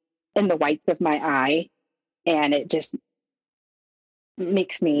ring in the whites of my eye. And it just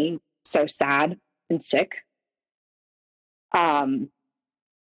makes me so sad and sick. The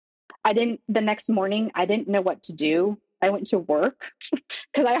next morning, I didn't know what to do. I went to work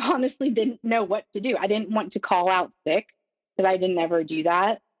because I honestly didn't know what to do. I didn't want to call out sick because I didn't ever do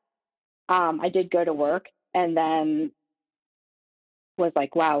that. I did go to work and then was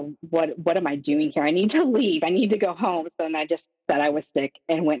like, wow, what am I doing here? I need to leave. I need to go home. So then I just said I was sick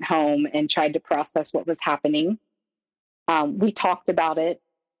and went home and tried to process what was happening. We talked about it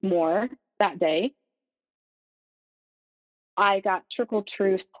more that day. I got trickle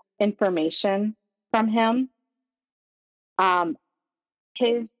truth information from him.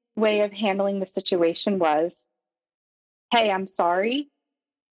 His way of handling the situation was, hey, I'm sorry.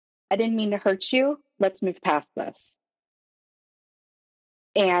 I didn't mean to hurt you. Let's move past this.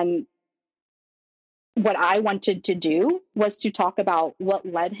 And what I wanted to do was to talk about what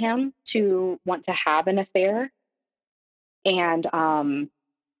led him to want to have an affair and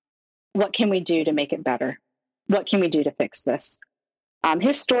what can we do to make it better? What can we do to fix this?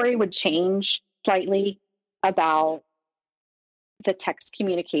 His story would change slightly about the text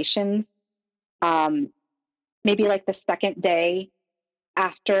communications. Maybe like the second day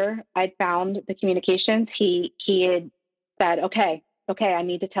after I'd found the communications, he had said, okay, I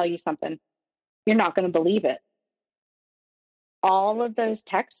need to tell you something. You're not going to believe it. All of those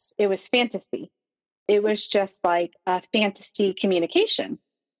texts, it was fantasy. It was just like a fantasy communication.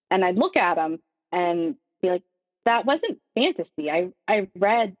 And I'd look at them and be like, that wasn't fantasy. I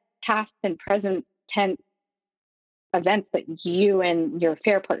read past and present tense events that you and your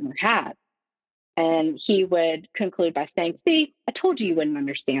affair partner had. And he would conclude by saying, see, I told you wouldn't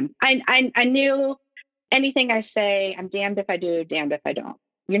understand. I knew anything I say, I'm damned if I do, damned if I don't.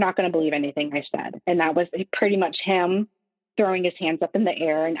 You're not going to believe anything I said. And that was pretty much him throwing his hands up in the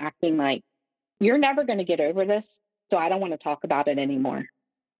air and acting like, you're never going to get over this, so I don't want to talk about it anymore.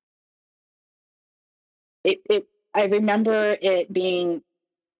 I remember it being,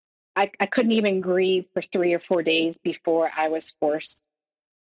 I couldn't even grieve for 3 or 4 days before I was forced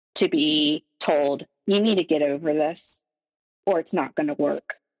to be told, you need to get over this or it's not going to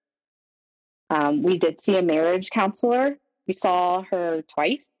work. We did see a marriage counselor. We saw her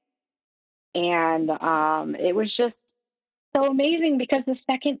twice. And it was just so amazing because the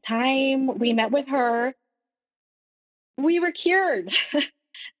second time we met with her, we were cured.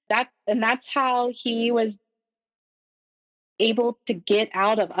 That's how he was able to get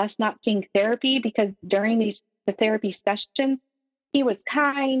out of us not seeing therapy, because during the therapy sessions, he was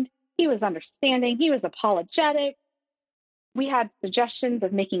kind, he was understanding, he was apologetic. We had suggestions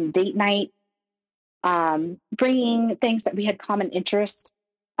of making date night, bringing things that we had common interest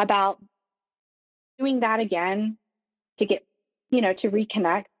about, doing that again to get, to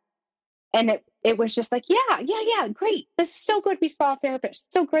reconnect. And it was just like, yeah, great. This is so good. We saw a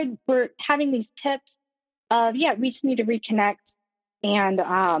therapist. So good. We're having these tips of, we just need to reconnect.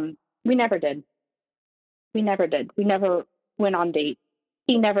 And we never did. We never went on dates.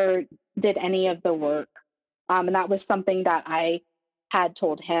 He never did any of the work. And that was something that I had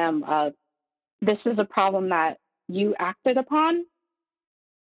told him of, this is a problem that you acted upon.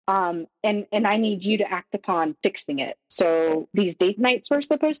 And I need you to act upon fixing it. So these date nights we're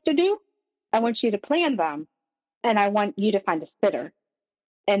supposed to do, I want you to plan them, and I want you to find a sitter.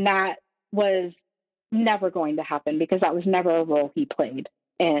 And that was never going to happen because that was never a role he played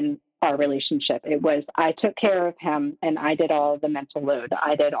in our relationship. It was, I took care of him and I did all of the mental load.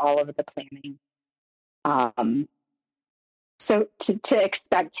 I did all of the planning. So to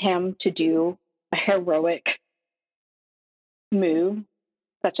expect him to do a heroic move,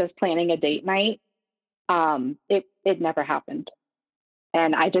 such as planning a date night, it never happened.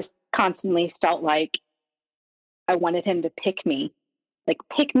 And I just constantly felt like I wanted him to pick me. Like,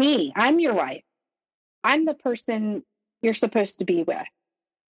 pick me. I'm your wife. I'm the person you're supposed to be with.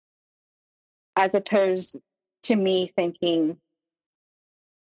 As opposed to me thinking,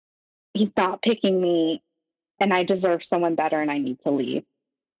 he's not picking me and I deserve someone better and I need to leave.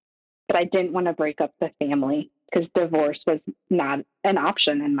 But I didn't want to break up the family because divorce was not an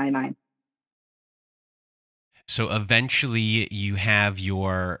option in my mind. So eventually you have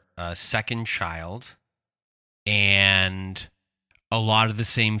your second child, and a lot of the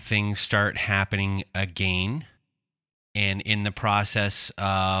same things start happening again. And in the process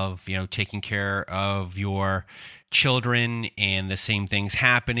of, taking care of your children and the same things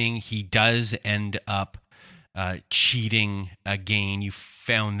happening, he does end up cheating again. You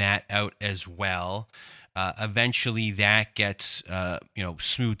found that out as well. Eventually, that gets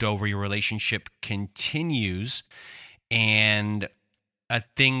smoothed over. Your relationship continues, and a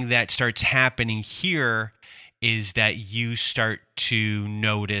thing that starts happening here is that you start to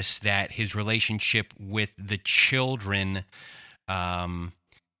notice that his relationship with the children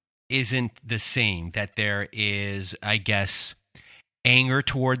isn't the same. That there is, I guess, anger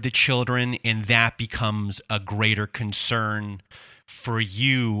toward the children, and that becomes a greater concern for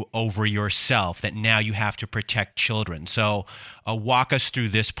you over yourself, that now you have to protect children. So walk us through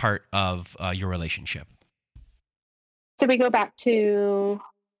this part of your relationship. So we go back to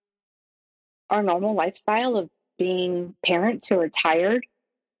our normal lifestyle of being parents who are tired,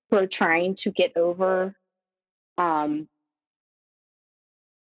 who are trying to get over an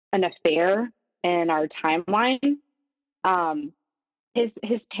affair in our timeline. His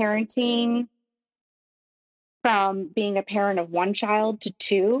parenting, from being a parent of one child to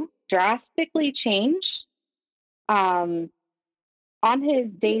two, drastically changed. On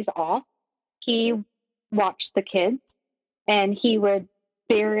his days off, he watched the kids and he would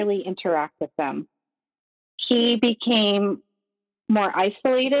barely interact with them. He became more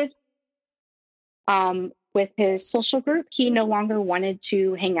isolated with his social group. He no longer wanted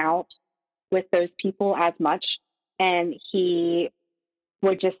to hang out with those people as much. And he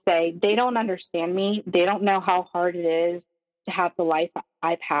would just say, they don't understand me. They don't know how hard it is to have the life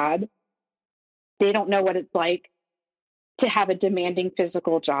I've had. They don't know what it's like to have a demanding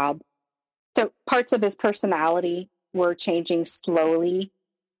physical job. So parts of his personality were changing slowly,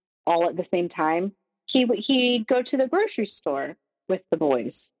 all at the same time. He'd go to the grocery store with the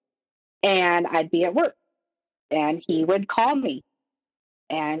boys, and I'd be at work, and he would call me,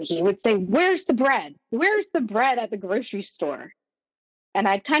 and he would say, "Where's the bread? Where's the bread at the grocery store?" And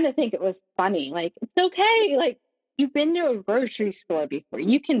I'd kind of think it was funny. Like, it's okay. Like, you've been to a grocery store before.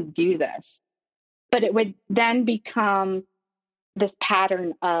 You can do this. But it would then become this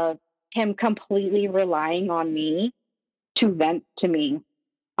pattern of him completely relying on me to vent to me,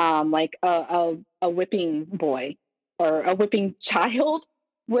 like a whipping boy or a whipping child,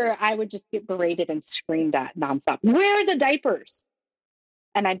 where I would just get berated and screamed at nonstop. Where are the diapers?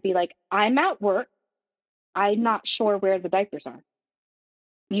 And I'd be like, I'm at work. I'm not sure where the diapers are.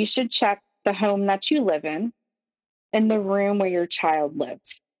 You should check the home that you live in and the room where your child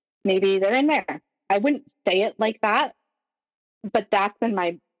lives. Maybe they're in there. I wouldn't say it like that, but that's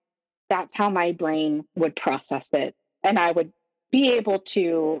how my brain would process it. And I would be able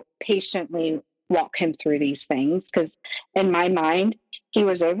to patiently walk him through these things, because in my mind, he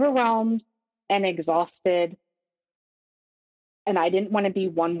was overwhelmed and exhausted. And I didn't want to be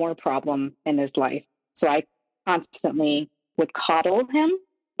one more problem in his life. So I constantly would coddle him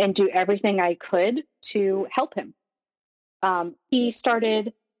and do everything I could to help him. He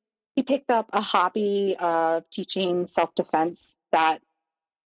picked up a hobby of teaching self-defense that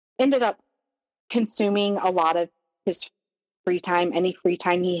ended up consuming a lot of his free time. Any free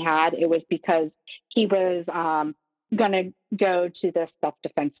time he had, it was because he was going to go to the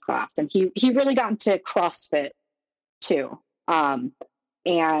self-defense class. And he really got into CrossFit too.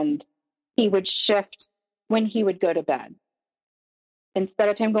 And he would shift when he would go to bed. Instead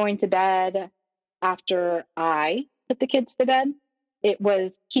of him going to bed after I put the kids to bed, it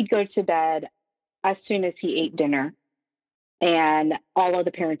was he'd go to bed as soon as he ate dinner, and all of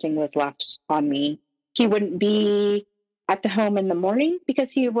the parenting was left on me. He wouldn't be at the home in the morning because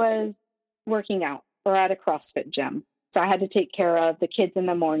he was working out or at a CrossFit gym. So I had to take care of the kids in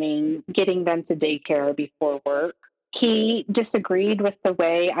the morning, getting them to daycare before work. He disagreed with the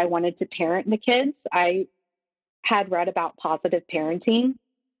way I wanted to parent the kids. I had read about positive parenting,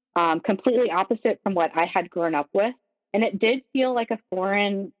 completely opposite from what I had grown up with. And it did feel like a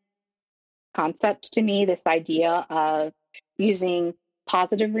foreign concept to me, this idea of using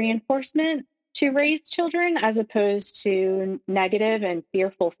positive reinforcement to raise children as opposed to negative and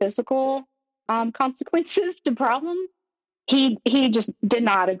fearful physical consequences to problems. He just did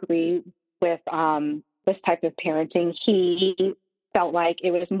not agree with this type of parenting. He felt like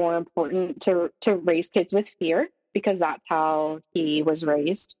it was more important to raise kids with fear because that's how he was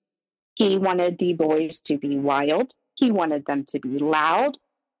raised. He wanted the boys to be wild. He wanted them to be loud.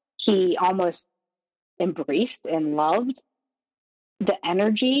 He almost embraced and loved the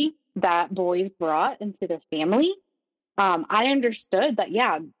energy that boys brought into the family. I understood that,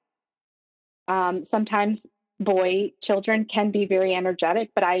 sometimes boy children can be very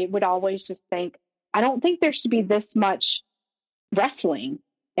energetic, but I would always just think, I don't think there should be this much wrestling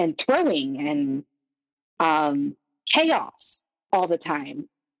and throwing and chaos all the time.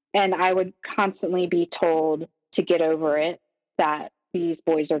 And I would constantly be told to get over it, that these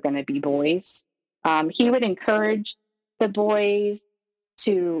boys are going to be boys. He would encourage the boys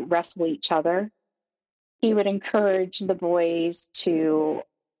to wrestle each other. He would encourage the boys to,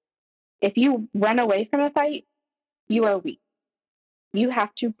 if you run away from a fight, you are weak. You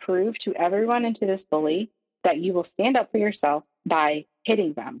have to prove to everyone and to this bully that you will stand up for yourself by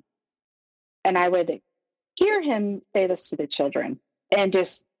hitting them. And I would hear him say this to the children and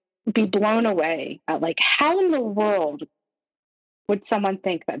just be blown away at, like, how in the world would someone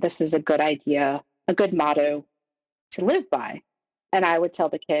think that this is a good idea, a good motto to live by? And I would tell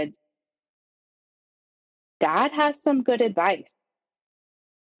the kids, Dad has some good advice,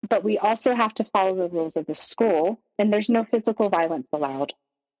 but we also have to follow the rules of the school, and there's no physical violence allowed.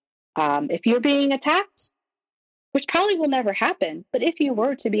 If you're being attacked, which probably will never happen, but if you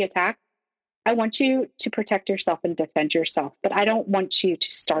were to be attacked, I want you to protect yourself and defend yourself, but I don't want you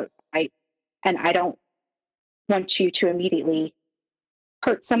to start a fight, and I don't want you to immediately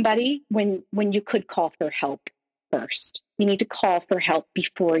hurt somebody when you could call for help first. You need to call for help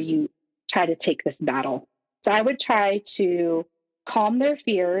before you try to take this battle. So I would try to calm their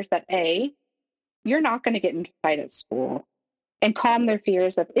fears that, A, you're not going to get into a fight at school, and calm their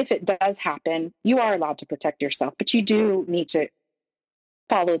fears of, if it does happen, you are allowed to protect yourself, but you do need to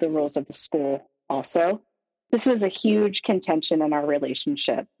follow the rules of the school also. This was a huge contention in our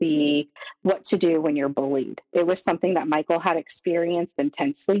relationship, the what to do when you're bullied. It was something that Michael had experienced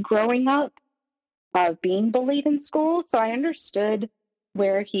intensely growing up, of being bullied in school. So I understood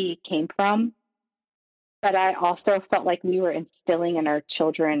where he came from, but I also felt like we were instilling in our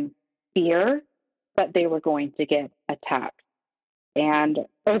children fear that they were going to get attacked. And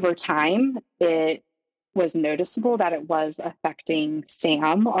over time, it was noticeable that it was affecting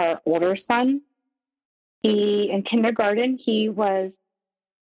Sam, our older son. In kindergarten, he was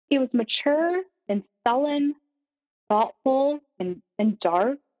mature and sullen, thoughtful, and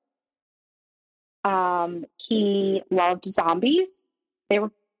dark. He loved zombies. They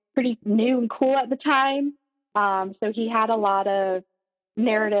were pretty new and cool at the time. So he had a lot of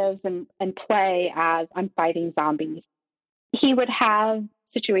narratives and play as I'm fighting zombies. He would have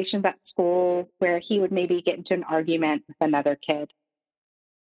situations at school where he would maybe get into an argument with another kid.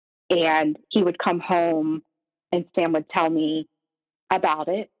 And he would come home and Sam would tell me about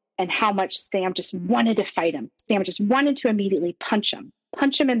it and how much Sam just wanted to fight him. Sam just wanted to immediately punch him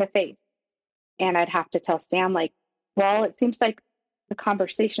in the face. And I'd have to tell Sam, like, well, it seems like the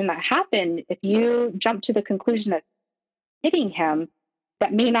conversation that happened, if you jump to the conclusion of hitting him,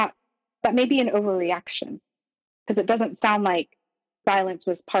 that may be an overreaction, because it doesn't sound like violence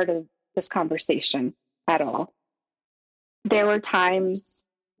was part of this conversation at all. There were times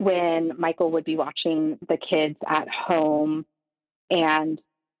when Michael would be watching the kids at home, and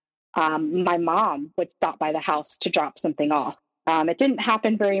my mom would stop by the house to drop something off. It didn't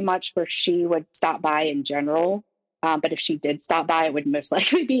happen very much where she would stop by in general, but if she did stop by, it would most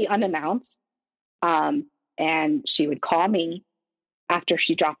likely be unannounced. And she would call me after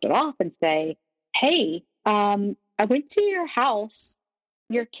she dropped it off and say, hey, I went to your house.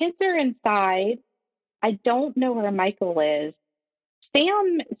 Your kids are inside. I don't know where Michael is.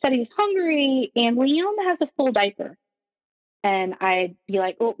 Sam said he's hungry and Liam has a full diaper. And I'd be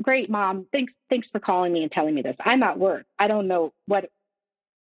like, oh, great, Mom. Thanks for calling me and telling me this. I'm at work. I don't know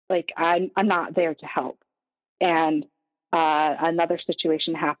I'm not there to help. And another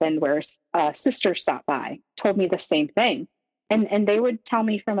situation happened where a sister stopped by, told me the same thing. And they would tell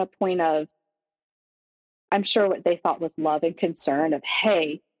me from a point of, I'm sure what they thought was love and concern of,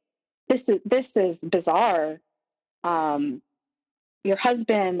 hey, this is bizarre. Your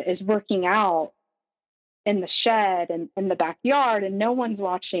husband is working out in the shed and in the backyard and no one's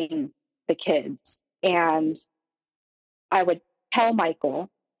watching the kids. And I would tell Michael,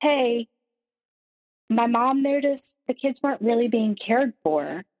 hey, my mom noticed the kids weren't really being cared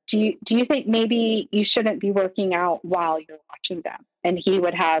for. Do you think maybe you shouldn't be working out while you're watching them? And he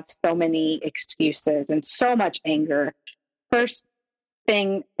would have so many excuses and so much anger. First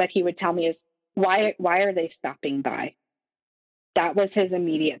thing that he would tell me is, why are they stopping by? That was his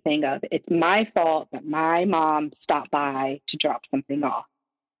immediate thing of, it's my fault that my mom stopped by to drop something off.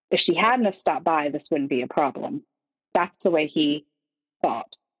 If she hadn't have stopped by, this wouldn't be a problem. That's the way he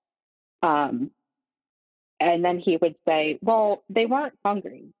thought. And then he would say, well, they weren't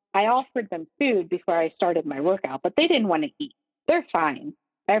hungry. I offered them food before I started my workout, but they didn't want to eat. They're fine.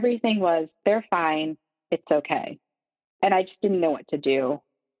 Everything was, they're fine. It's okay. And I just didn't know what to do.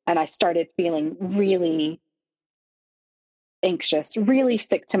 And I started feeling really anxious, really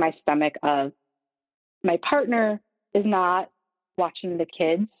sick to my stomach of, my partner is not watching the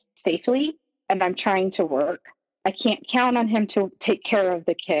kids safely, and I'm trying to work. I can't count on him to take care of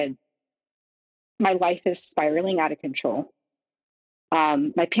the kids. my life is spiraling out of control.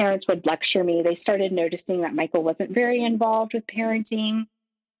 My parents would lecture me. They started noticing that Michael wasn't very involved with parenting,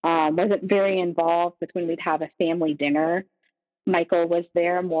 wasn't very involved with when we'd have a family dinner. Michael was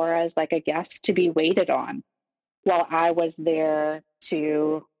there more as like a guest to be waited on, while I was there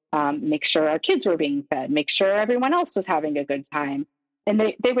to make sure our kids were being fed, make sure everyone else was having a good time. And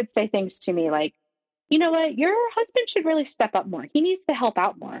they would say things to me like, you know what, your husband should really step up more. He needs to help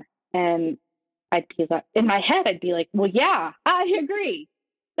out more. And I'd be like, in my head, I'd be like, well, yeah, I agree.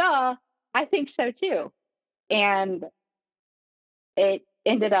 Duh, I think so too. And it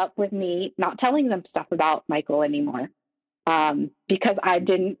ended up with me not telling them stuff about Michael anymore, because I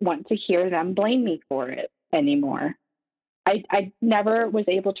didn't want to hear them blame me for it anymore. I never was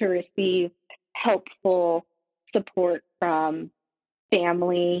able to receive helpful support from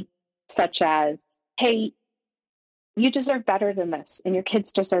family, such as, hey, you deserve better than this, and your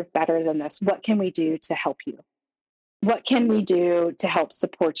kids deserve better than this. What can we do to help you? What can we do to help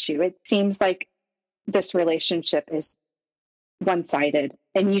support you? It seems like this relationship is one-sided,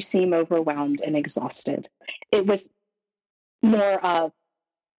 and you seem overwhelmed and exhausted. It was more of,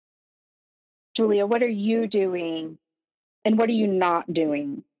 Julia, what are you doing, and what are you not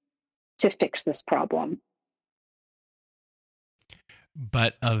doing to fix this problem?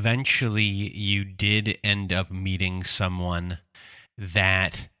 But eventually you did end up meeting someone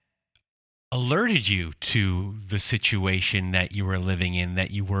that alerted you to the situation that you were living in,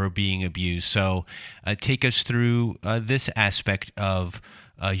 that you were being abused. So take us through this aspect of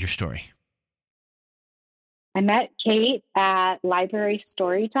your story. I met Kate at library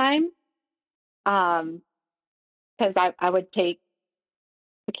story time, because I would take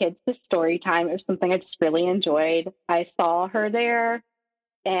the kids to story time. It was something I just really enjoyed. I saw her there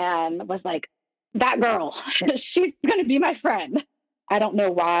and was like, that girl, she's going to be my friend. I don't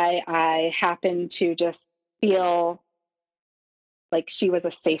know why I happened to just feel like she was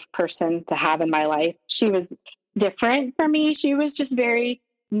a safe person to have in my life. She was different for me. She was just very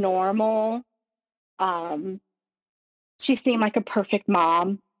normal. She seemed like a perfect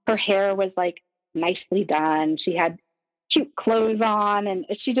mom. Her hair was like nicely done. She had cute clothes on, and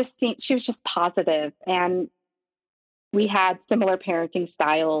she was just positive. And we had similar parenting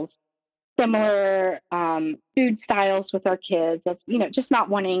styles, similar food styles with our kids, of, just not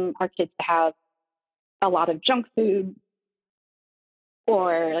wanting our kids to have a lot of junk food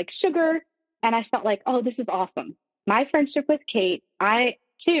or like sugar. And I felt like, oh, this is awesome. My friendship with Kate, I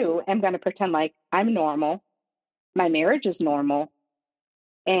too am going to pretend like I'm normal. My marriage is normal.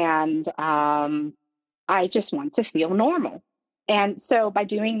 And I just want to feel normal. And so by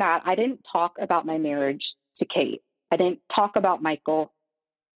doing that, I didn't talk about my marriage to Kate. I didn't talk about Michael.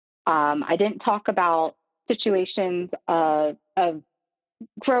 I didn't talk about situations of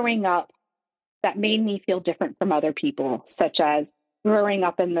growing up that made me feel different from other people, such as growing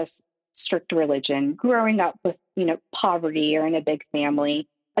up in this strict religion, growing up with, poverty or in a big family.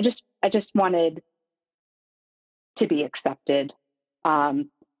 I just wanted to be accepted.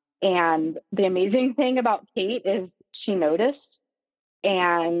 And the amazing thing about Kate is she noticed,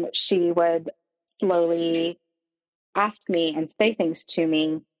 and she would slowly ask me and say things to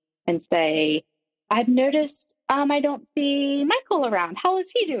me and say, I've noticed I don't see Michael around. How is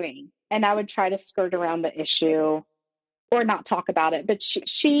he doing? And I would try to skirt around the issue or not talk about it. But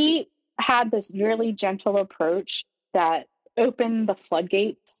she had this really gentle approach that opened the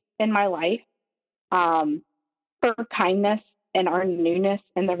floodgates in my life. Her kindness and our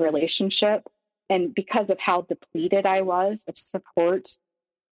newness in the relationship, and because of how depleted I was of support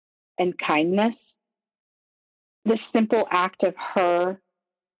and kindness, this simple act of her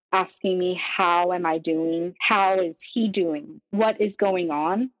asking me, how am I doing? How is he doing? What is going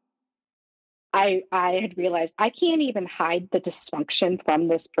on? I had realized I can't even hide the dysfunction from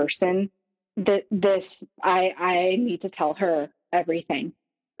this person. I need to tell her everything.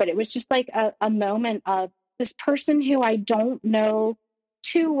 But it was just like a moment of this person who I don't know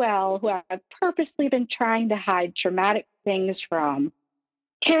too well, who I've purposely been trying to hide traumatic things from,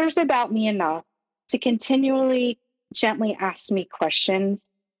 cares about me enough to continually gently ask me questions,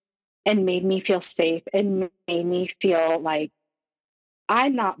 and made me feel safe and made me feel like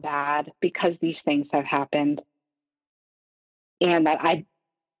I'm not bad because these things have happened, and that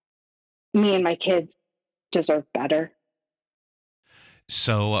me and my kids deserve better.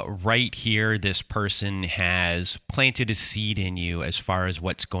 So right here, this person has planted a seed in you as far as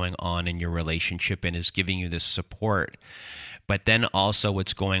what's going on in your relationship and is giving you this support. But then also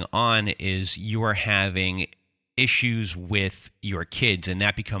what's going on is you are having issues with your kids, and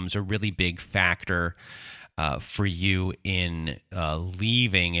that becomes a really big factor for you in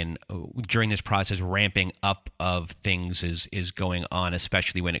leaving and during this process, ramping up of things is going on,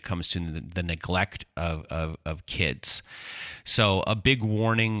 especially when it comes to the neglect of kids. So a big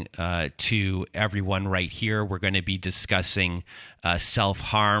warning to everyone right here. We're going to be discussing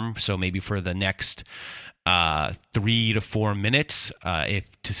self-harm. So maybe for the next 3 to 4 minutes, if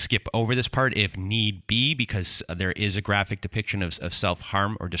to skip over this part if need be, because there is a graphic depiction of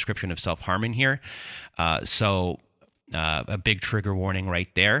self-harm or description of self-harm in here. So a big trigger warning right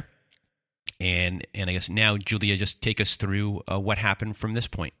there. And I guess now, Julia, just take us through what happened from this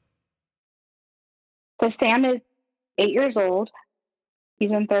point. So Sam is 8 years old.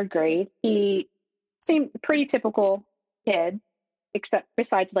 He's in 3rd grade. He seemed a pretty typical kid, except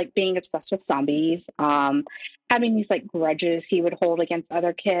besides like being obsessed with zombies, having these like grudges he would hold against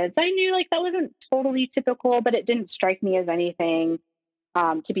other kids. I knew like that wasn't totally typical, but it didn't strike me as anything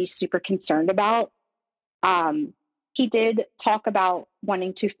to be super concerned about. He did talk about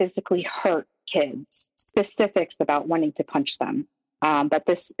wanting to physically hurt kids, specifics about wanting to punch them. But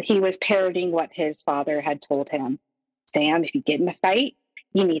he was parroting what his father had told him. Sam, if you get in a fight,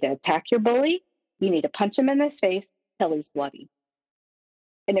 you need to attack your bully. You need to punch him in his face till he's bloody.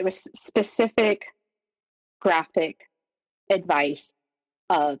 And it was specific, graphic advice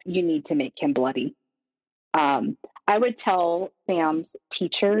of you need to make him bloody. I would tell Sam's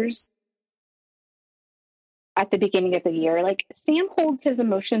teachers at the beginning of the year, like, Sam holds his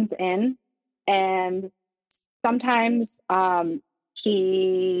emotions in, and sometimes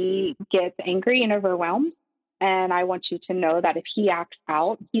he gets angry and overwhelmed. And I want you to know that if he acts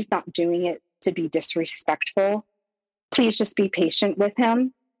out, he's not doing it to be disrespectful. Please just be patient with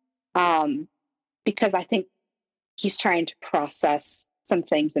him, because I think he's trying to process some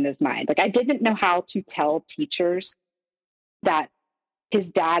things in his mind. Like, I didn't know how to tell teachers that his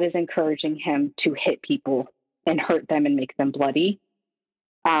dad is encouraging him to hit people and hurt them and make them bloody,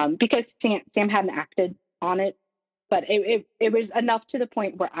 because Sam hadn't acted on it. But it was enough to the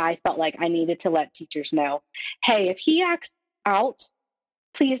point where I felt like I needed to let teachers know, hey, if he acts out,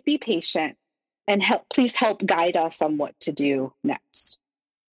 please be patient and please help guide us on what to do next.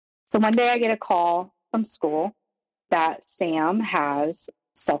 So one day I get a call from school that Sam has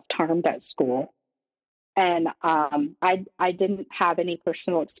self-harmed at school. And I didn't have any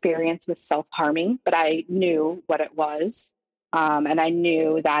personal experience with self-harming, but I knew what it was. And I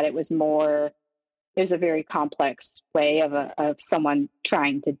knew that it was a very complex way of someone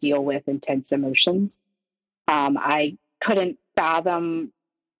trying to deal with intense emotions. I couldn't fathom,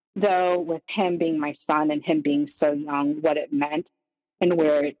 though, with him being my son and him being so young, what it meant and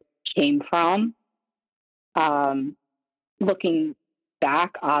where it came from. Looking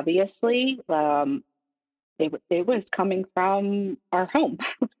back, obviously, it was coming from our home.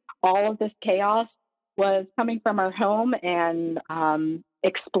 All of this chaos was coming from our home and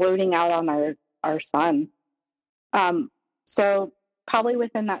exploding out on our son. So probably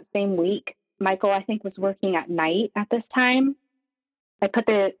within that same week, Michael, I think, was working at night at this time. I put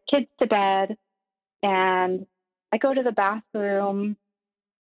the kids to bed and I go to the bathroom,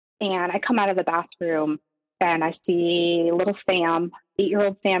 and I come out of the bathroom and I see little Sam,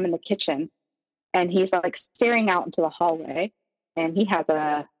 8-year-old Sam, in the kitchen. And he's like staring out into the hallway, and he's at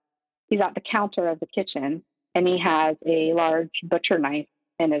the counter of the kitchen, and he has a large butcher knife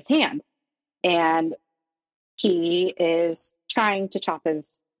in his hand. And he is trying to chop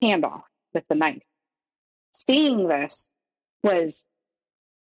his hand off with the knife. Seeing this was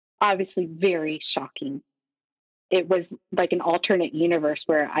obviously very shocking. It was like an alternate universe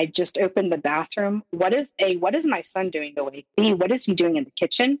where I just opened the bathroom. What is my son doing awake? B, what is he doing in the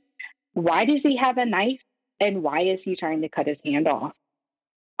kitchen? Why does he have a knife? And why is he trying to cut his hand off?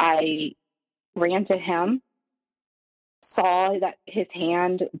 I ran to him, saw that his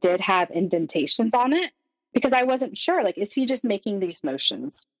hand did have indentations on it, because I wasn't sure, like, is he just making these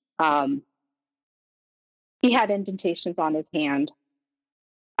motions? He had indentations on his hand.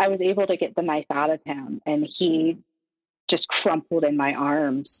 I was able to get the knife out of him, and he just crumpled in my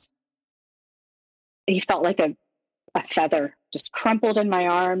arms. He felt like a feather, just crumpled in my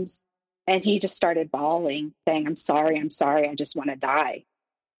arms, and he just started bawling, saying, I'm sorry, I just want to die.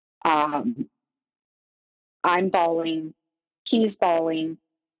 I'm bawling. He's bawling.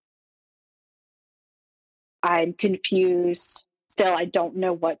 I'm confused. Still, I don't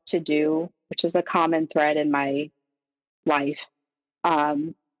know what to do, which is a common thread in my life.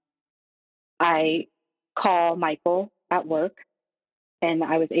 I call Michael at work, and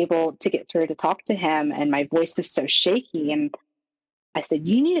I was able to get through to talk to him, and my voice is so shaky. And I said,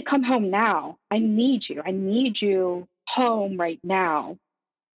 you need to come home now. I need you. I need you home right now.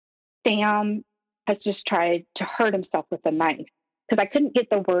 Sam has just tried to hurt himself with a knife. Because I couldn't get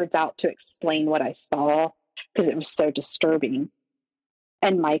the words out to explain what I saw because it was so disturbing.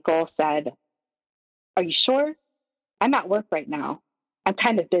 And Michael said, "Are you sure? I'm at work right now. I'm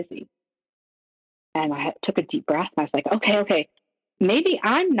kind of busy." And I took a deep breath and I was like, okay, maybe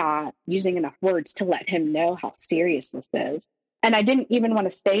I'm not using enough words to let him know how serious this is. And I didn't even want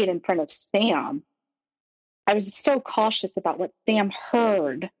to say it in front of Sam. I was so cautious about what Sam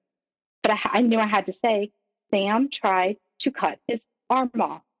heard. But I knew I had to say, Sam tried to cut his arm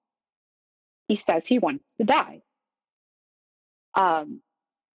off. He says he wants to die.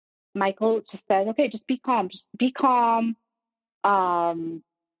 Michael just said, okay, just be calm. Just be calm.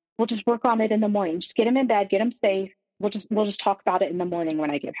 We'll just work on it in the morning. Just get him in bed, get him safe. We'll just talk about it in the morning when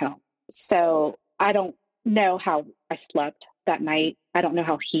I get home. So I don't know how I slept that night. I don't know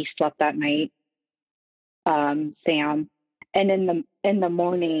how he slept that night, Sam. And in the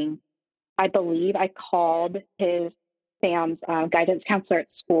morning, I believe I called Sam's guidance counselor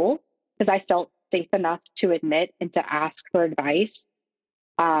at school because I felt safe enough to admit and to ask for advice.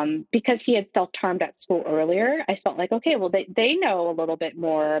 Because he had self-harmed at school earlier, I felt like, okay, well, they know a little bit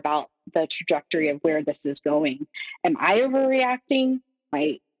more about the trajectory of where this is going. Am I overreacting?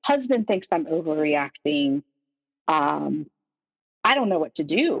 My husband thinks I'm overreacting. I don't know what to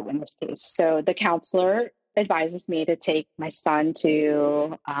do in this case. So the counselor advises me to take my son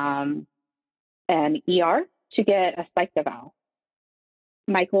to an ER to get a psych eval.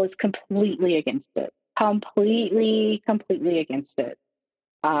 Michael is completely against it. Completely against it.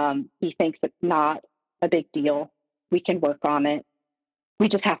 He thinks it's not a big deal. We can work on it. We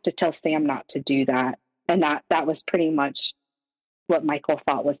just have to tell Sam not to do that. And that was pretty much what Michael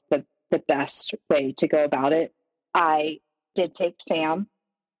thought was the best way to go about it. I did take Sam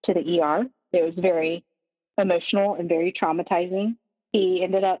to the ER. It was very emotional and very traumatizing. He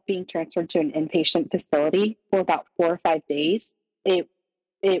ended up being transferred to an inpatient facility for about 4 or 5 days. It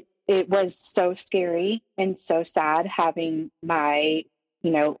was so scary and so sad having my,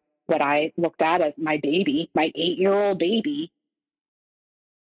 what I looked at as my baby, my 8-year-old baby,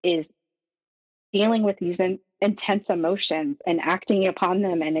 is dealing with these intense emotions and acting upon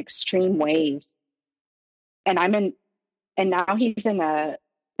them in extreme ways. And now he's in a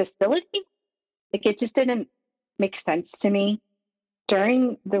facility. Like, it just didn't make sense to me.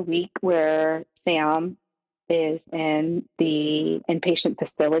 During the week where Sam is in the inpatient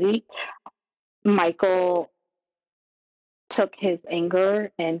facility, Michael took his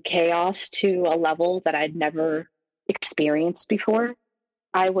anger and chaos to a level that I'd never experienced before.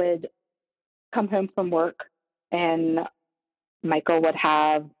 I would come home from work and Michael would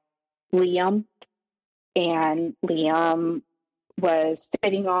have Liam, and Liam was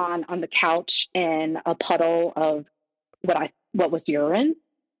sitting on the couch in a puddle of what was urine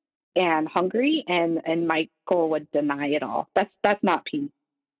and hungry, and Michael would deny it all. That's not Pete.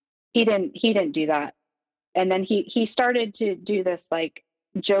 He didn't do that. And then he started to do this like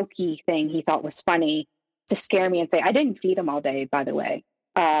jokey thing he thought was funny to scare me and say, I didn't feed him all day, by the way.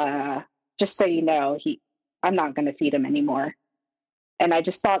 Just so you know, I'm not going to feed him anymore. And I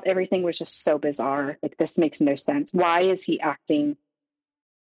just thought everything was just so bizarre. Like, this makes no sense. Why is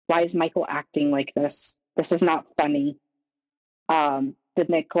Michael acting like this? This is not funny. The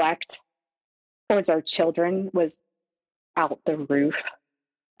neglect towards our children was out the roof.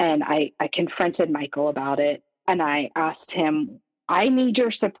 And I confronted Michael about it. And I asked him, I need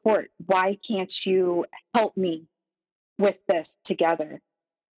your support. Why can't you help me with this together?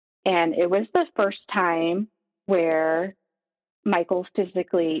 And it was the first time where Michael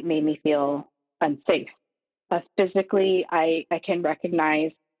physically made me feel unsafe. Physically, I can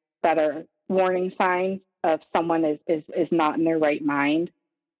recognize that are warning signs of someone is not in their right mind.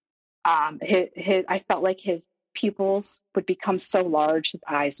 I felt like his pupils would become so large, his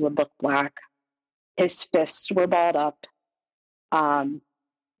eyes would look black, his fists were balled up,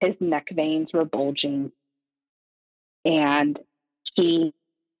 his neck veins were bulging, and he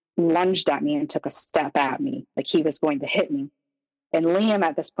lunged at me and took a step at me like he was going to hit me. And Liam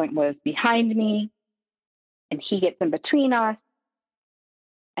at this point was behind me, and he gets in between us,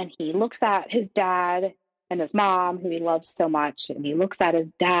 and he looks at his dad and his mom, who he loves so much, and he looks at his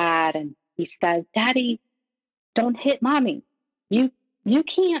dad and he says, Daddy, don't hit mommy. You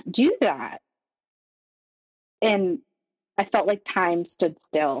can't do that. And I felt like time stood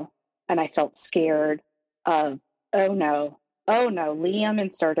still, and I felt scared of, oh no, Liam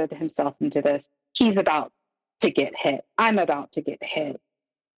inserted himself into this. He's about to get hit. I'm about to get hit.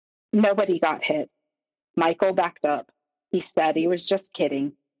 Nobody got hit. Michael backed up. He said he was just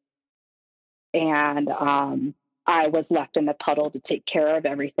kidding. And I was left in the puddle to take care of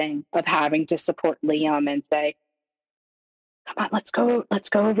everything, of having to support Liam and say, come on, let's go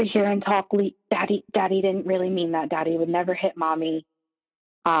over here and talk. Daddy didn't really mean that. Daddy would never hit mommy.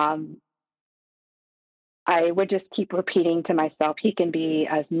 I would just keep repeating to myself, he can be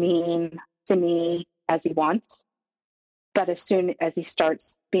as mean to me as he wants. But as soon as he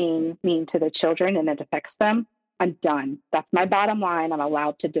starts being mean to the children and it affects them, I'm done. That's my bottom line. I'm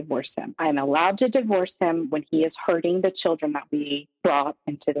allowed to divorce him. I'm allowed to divorce him when he is hurting the children that we brought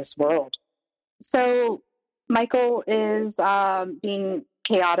into this world. So Michael is being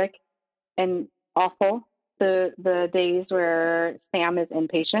chaotic and awful. The days where Sam is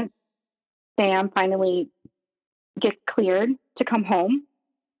inpatient, Sam finally gets cleared to come home.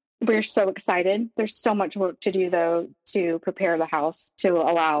 We're so excited. There's so much work to do, though, to prepare the house to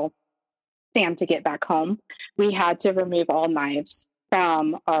allow Sam to get back home. We had to remove all knives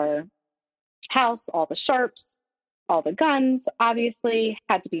from our house, all the sharps, all the guns, obviously,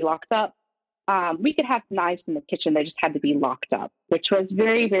 had to be locked up. We could have knives in the kitchen. They just had to be locked up, which was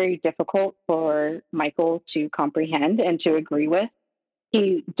very, very difficult for Michael to comprehend and to agree with.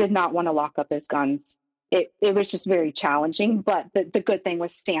 He did not want to lock up his guns. It was just very challenging, but the good thing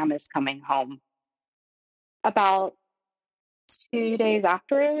was Sam is coming home. About 2 days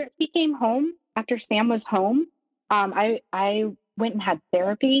after he came home, after Sam was home, I went and had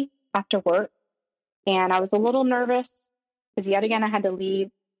therapy after work, and I was a little nervous because yet again I had to leave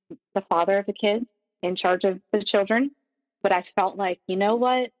the father of the kids in charge of the children. But I felt like, you know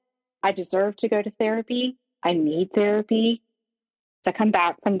what? I deserve to go to therapy. I need therapy. So I come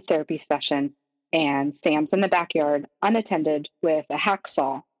back from the therapy session, and Sam's in the backyard unattended with a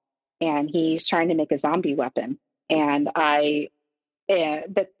hacksaw, and he's trying to make a zombie weapon. And that's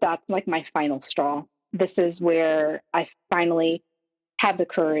like my final straw. This is where I finally have the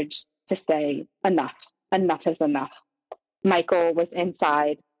courage to say enough. Enough is enough. Michael was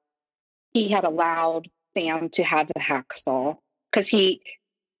inside. He had allowed Sam to have the hacksaw because he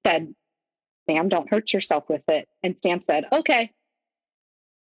said, Sam, don't hurt yourself with it. And Sam said, okay.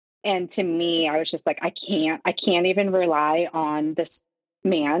 And to me, I was just like, I can't even rely on this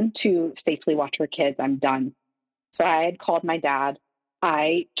man to safely watch our kids. I'm done. So I had called my dad.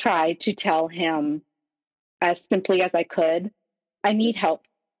 I tried to tell him as simply as I could, I need help.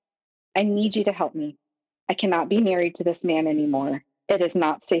 I need you to help me. I cannot be married to this man anymore. It is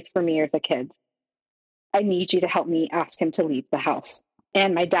not safe for me or the kids. I need you to help me ask him to leave the house.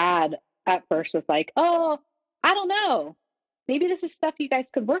 And my dad at first was like, oh, I don't know. Maybe this is stuff you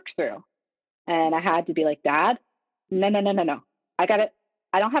guys could work through. And I had to be like, Dad, no. I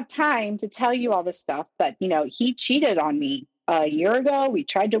don't have time to tell you all this stuff, but he cheated on me a year ago. We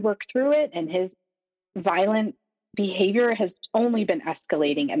tried to work through it, and his violent behavior has only been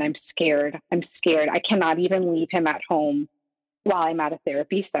escalating, and I'm scared. I cannot even leave him at home while I'm at a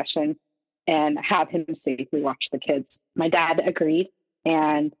therapy session and have him safely watch the kids. My dad agreed,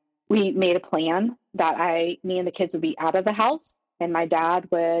 and we made a plan that me and the kids would be out of the house, and my dad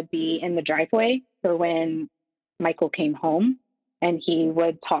would be in the driveway for when Michael came home, and he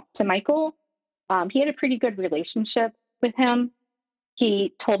would talk to Michael. He had a pretty good relationship with him.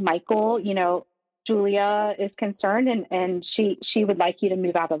 He told Michael, Julia is concerned, and she would like you to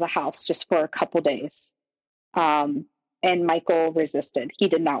move out of the house just for a couple days. And Michael resisted. He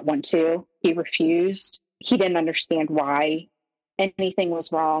did not want to. He refused. He didn't understand why anything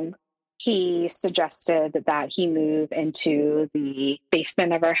was wrong. He suggested that he move into the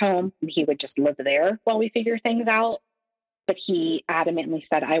basement of our home, and he would just live there while we figure things out. But he adamantly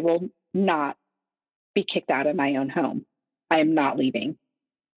said, I will not be kicked out of my own home. I am not leaving.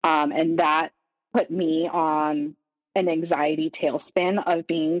 And that put me on an anxiety tailspin of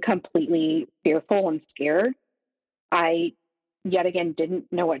being completely fearful and scared. I, yet again,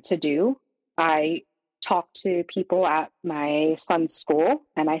 didn't know what to do. I talked to people at my son's school,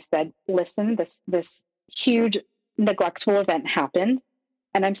 and I said, listen, this huge neglectful event happened,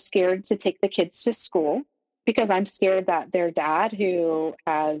 and I'm scared to take the kids to school because I'm scared that their dad, who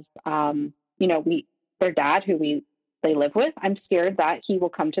has, they live with, I'm scared that he will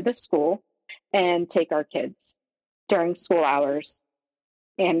come to the school and take our kids during school hours.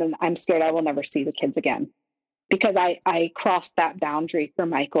 And I'm scared I will never see the kids again because I crossed that boundary for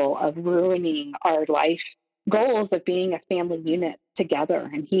Michael of ruining our life goals of being a family unit together.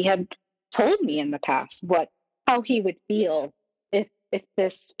 And he had told me in the past how he would feel if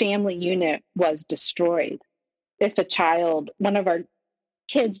this family unit was destroyed. If one of our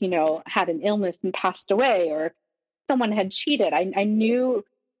kids, had an illness and passed away, or someone had cheated, I knew,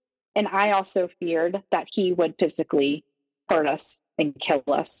 and I also feared that he would physically hurt us and kill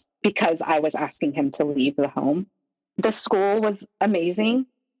us because I was asking him to leave the home. The school was amazing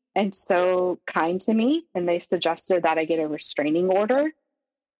and so kind to me, and they suggested that I get a restraining order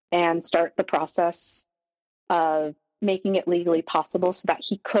and start the process of making it legally possible so that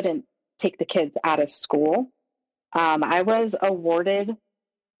he couldn't take the kids out of school. I was awarded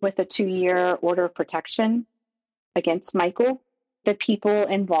with a 2-year order of protection against Michael. The people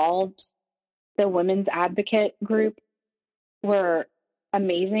involved, the women's advocate group, were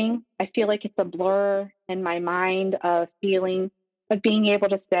amazing. I feel like it's a blur in my mind of being able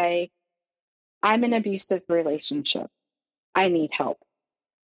to say, I'm in an abusive relationship. I need help.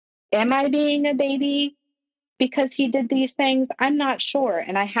 Am I being a baby because he did these things? I'm not sure.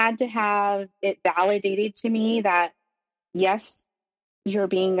 And I had to have it validated to me that, yes, you're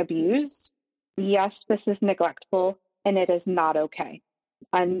being abused. Yes, this is neglectful, and it is not okay.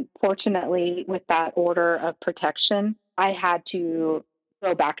 Unfortunately, with that order of protection, I had to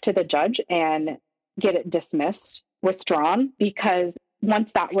go back to the judge and get it dismissed, withdrawn, because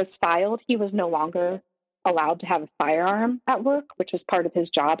once that was filed, he was no longer allowed to have a firearm at work, which was part of his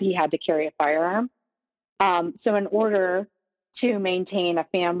job. He had to carry a firearm. So in order to maintain a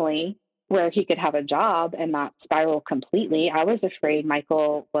family where he could have a job and not spiral completely, I was afraid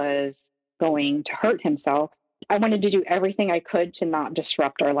Michael was going to hurt himself. I wanted to do everything I could to not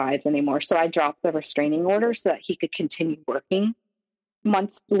disrupt our lives anymore. So I dropped the restraining order so that he could continue working.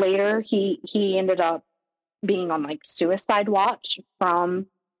 Months later, he ended up being on like suicide watch from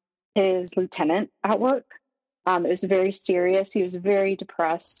his lieutenant at work. It was very serious. He was very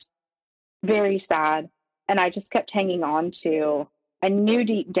depressed, very sad. And I just kept hanging on to, I knew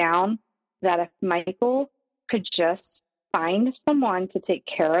deep down that if Michael could just find someone to take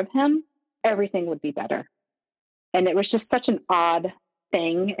care of him, everything would be better. And it was just such an odd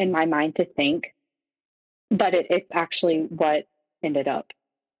thing in my mind to think, but it's actually what ended up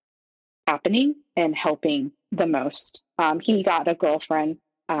happening and helping the most. He got a girlfriend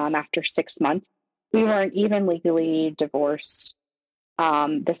after 6 months. We weren't even legally divorced.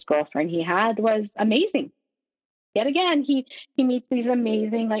 This girlfriend he had was amazing. Yet again, he meets these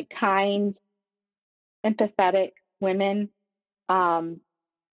amazing, like kind, empathetic women.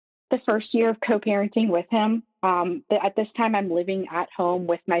 The first year of co-parenting with him, at this time I'm living at home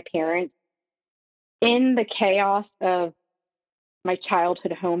with my parents. In the chaos of my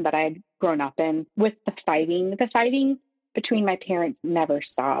childhood home that I had grown up in, with the fighting between my parents never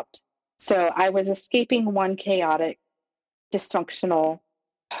stopped. So I was escaping one chaotic, dysfunctional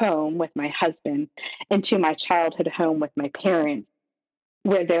home with my husband into my childhood home with my parents,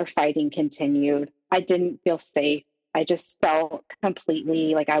 where their fighting continued. I didn't feel safe. I just felt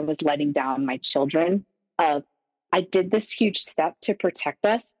completely like I was letting down my children. I did this huge step to protect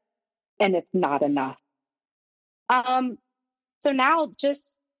us, and it's not enough. So now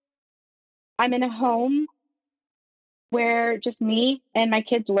I'm in a home where just me and my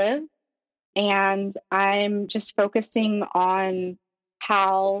kids live, and I'm just focusing on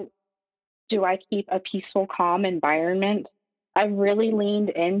how do I keep a peaceful, calm environment. I really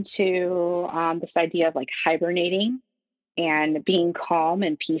leaned into this idea of like hibernating and being calm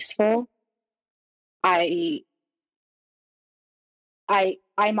and peaceful. I'm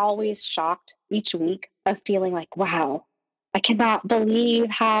always shocked each week of feeling like, wow, I cannot believe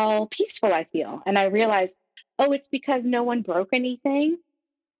how peaceful I feel. And I realized, oh, it's because no one broke anything.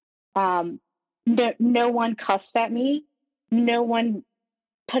 No one cussed at me. No one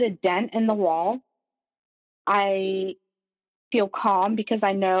put a dent in the wall. I feel calm because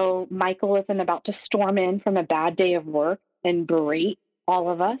I know Michael isn't about to storm in from a bad day of work and berate all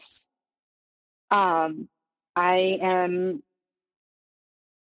of us. I'm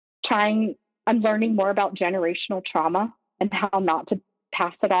learning more about generational trauma and how not to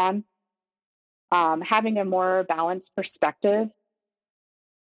pass it on. Having a more balanced perspective.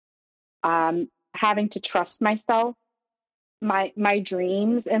 Having to trust myself. My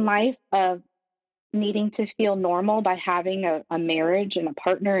dreams in life of needing to feel normal by having a marriage and a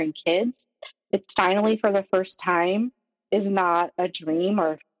partner and kids, it's finally for the first time is not a dream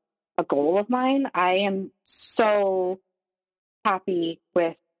or a goal of mine. I am so happy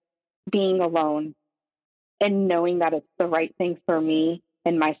with being alone and knowing that it's the right thing for me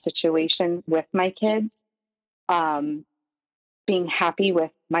in my situation with my kids. Being happy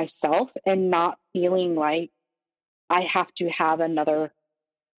with myself and not feeling like I have to have another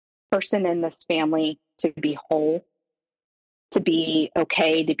person in this family to be whole, to be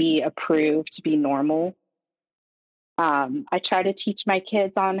okay, to be approved, to be normal. I try to teach my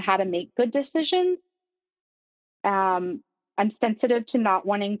kids on how to make good decisions. I'm sensitive to not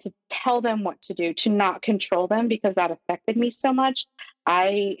wanting to tell them what to do, to not control them because that affected me so much.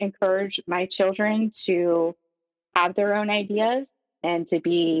 I encourage my children to have their own ideas and to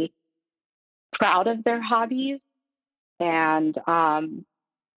be proud of their hobbies. And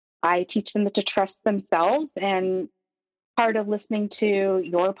I teach them to trust themselves. And part of listening to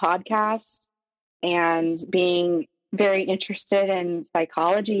your podcast and being very interested in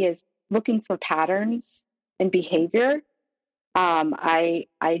psychology is looking for patterns in behavior. I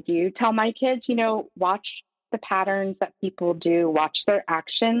do tell my kids, watch the patterns that people do, watch their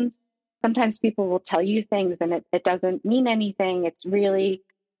actions. Sometimes people will tell you things and it doesn't mean anything. It's really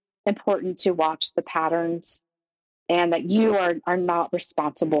important to watch the patterns and that you are not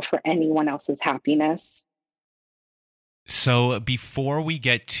responsible for anyone else's happiness. So before we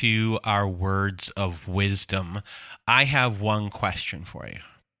get to our words of wisdom, I have one question for you.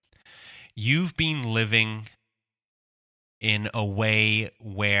 You've been living in a way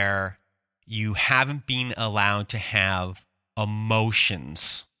where you haven't been allowed to have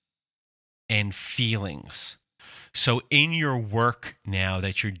emotions and feelings. So in your work now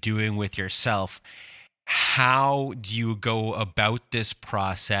that you're doing with yourself, how do you go about this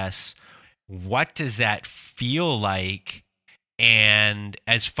process? What does that feel like? And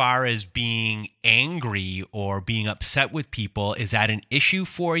as far as being angry or being upset with people, is that an issue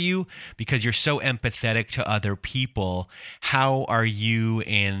for you? Because you're so empathetic to other people. How are you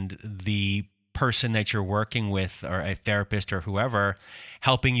and the person that you're working with, or a therapist or whoever,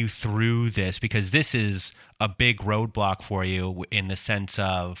 helping you through this? Because this is a big roadblock for you in the sense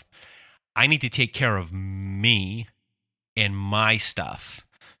of, I need to take care of me and my stuff.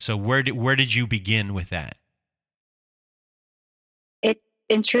 So where did you begin with that? It's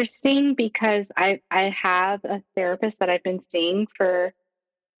interesting because I have a therapist that I've been seeing for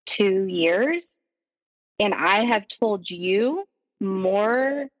 2 years, and I have told you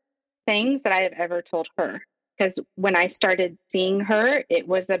more things that I have ever told her. Because when I started seeing her, it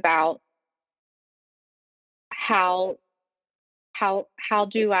was about how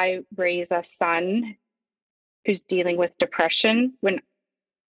do I raise a son who's dealing with depression when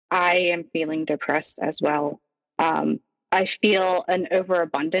I am feeling depressed as well. I feel an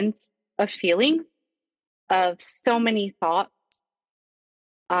overabundance of feelings, of so many thoughts,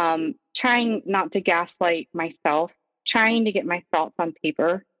 trying not to gaslight myself, trying to get my thoughts on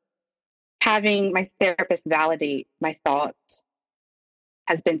paper, having my therapist validate my thoughts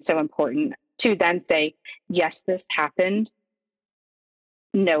has been so important to then say, yes, this happened.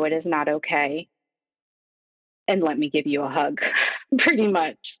 No, it is not okay. And let me give you a hug, pretty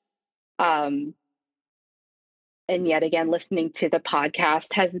much. And yet again, listening to the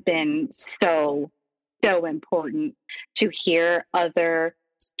podcast has been so important to hear other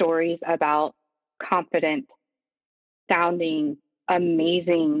stories about confident sounding,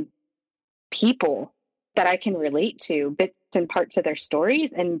 amazing people that I can relate to, bits and parts of their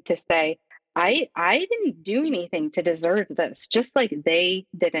stories, and to say, I didn't do anything to deserve this, just like they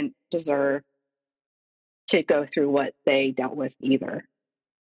didn't deserve to go through what they dealt with either.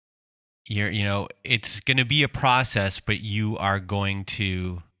 It's going to be a process, but you're going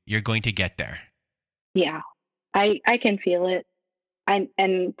to get there. Yeah, I can feel it.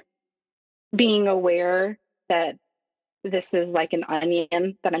 And being aware that this is like an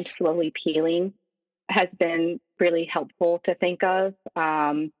onion that I'm slowly peeling has been really helpful to think of.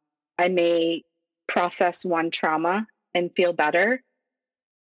 I may process one trauma and feel better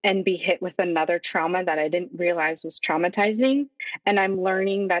and be hit with another trauma that I didn't realize was traumatizing. And I'm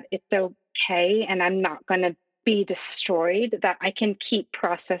learning that it's okay and I'm not going to be destroyed, that I can keep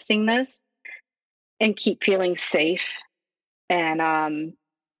processing this and keep feeling safe and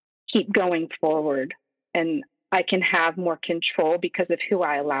keep going forward. And I can have more control because of who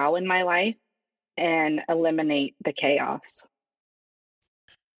I allow in my life and eliminate the chaos.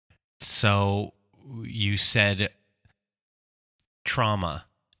 So you said trauma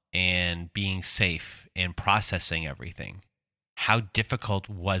and being safe and processing everything. How difficult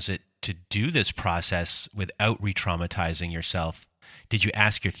was it to do this process without re-traumatizing yourself? Did you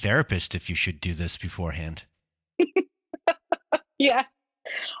ask your therapist if you should do this beforehand? Yeah.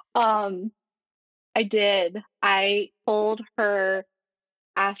 I did. I told her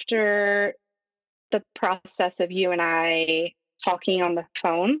after the process of you and I talking on the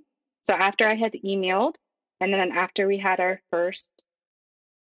phone. So after I had emailed, and then after we had our first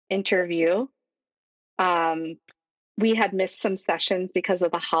interview, we had missed some sessions because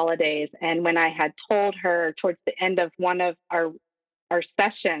of the holidays. And when I had told her towards the end of one of our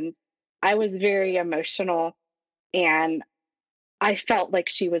sessions, I was very emotional and I felt like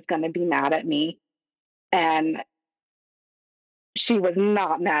she was going to be mad at me. And she was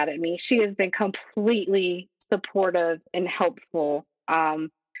not mad at me. She has been completely supportive and helpful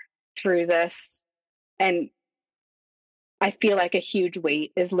through this. And I feel like a huge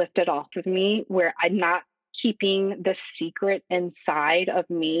weight is lifted off of me where I'm not keeping the secret inside of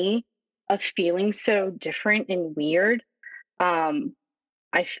me of feeling so different and weird. Um,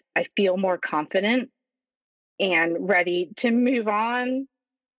 I feel more confident and ready to move on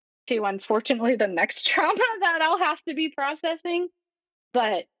to, unfortunately, the next trauma that I'll have to be processing.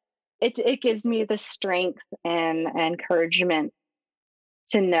 But it gives me the strength and encouragement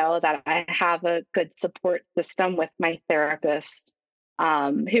to know that I have a good support system with my therapist,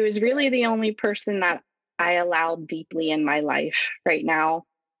 who is really the only person that I allow deeply in my life right now.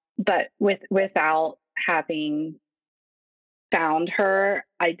 But without having found her,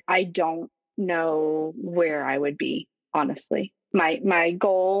 I don't know where I would be, honestly. My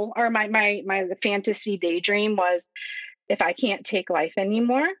goal, or my fantasy daydream was, if I can't take life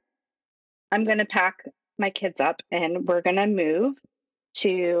anymore, I'm going to pack my kids up and we're going to move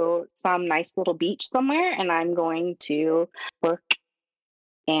to some nice little beach somewhere, and I'm going to work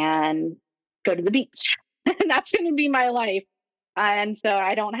and go to the beach. And that's going to be my life. And so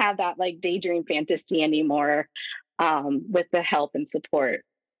I don't have that like daydream fantasy anymore, with the help and support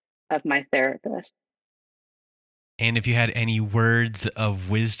of my therapist. And if you had any words of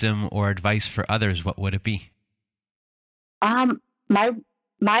wisdom or advice for others, what would it be? My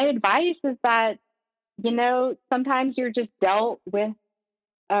advice is that, sometimes you're just dealt with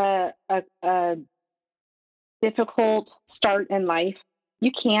a difficult start in life.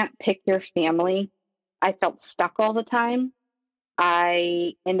 You can't pick your family. I felt stuck all the time.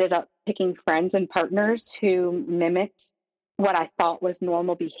 I ended up picking friends and partners who mimicked what I thought was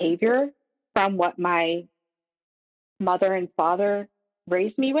normal behavior from what my mother and father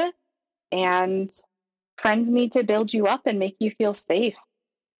raised me with. And friends need to build you up and make you feel safe.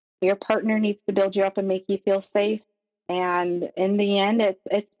 Your partner needs to build you up and make you feel safe. And in the end,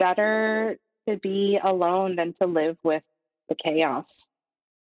 it's better to be alone than to live with the chaos.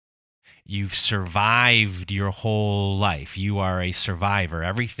 You've survived your whole life. You are a survivor.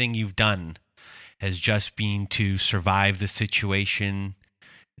 Everything you've done has just been to survive the situation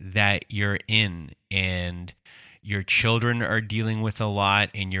that you're in. And your children are dealing with a lot,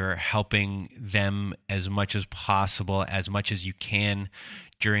 and you're helping them as much as possible, as much as you can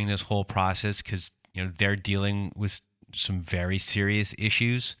during this whole process, because they're dealing with some very serious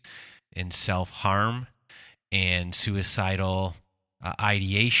issues and self-harm and suicidal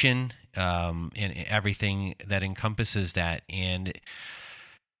ideation, and everything that encompasses that. And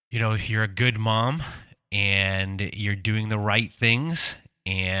you're a good mom, and you're doing the right things,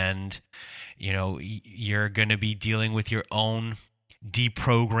 and you're going to be dealing with your own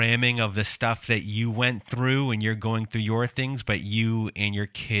deprogramming of the stuff that you went through, and you're going through your things, but you and your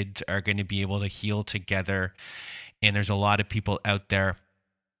kids are going to be able to heal together. And there's a lot of people out there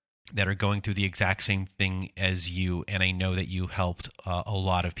that are going through the exact same thing as you. And I know that you helped a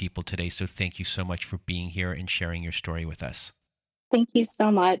lot of people today. So thank you so much for being here and sharing your story with us. Thank you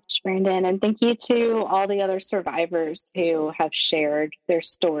so much, Brandon. And thank you to all the other survivors who have shared their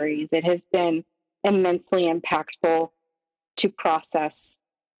stories. It has been immensely impactful to process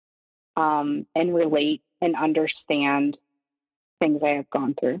and relate and understand things I have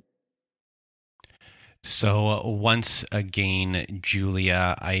gone through. So once again,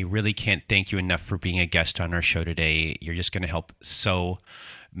 Julia, I really can't thank you enough for being a guest on our show today. You're just going to help so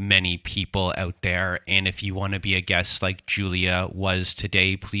many people out there. And if you want to be a guest like Julia was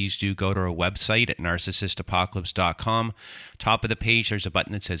today, please do go to our website at narcissistapocalypse.com. Top of the page, there's a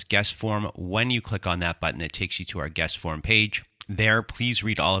button that says guest form. When you click on that button, it takes you to our guest form page. There, please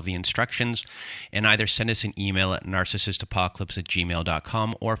read all of the instructions and either send us an email at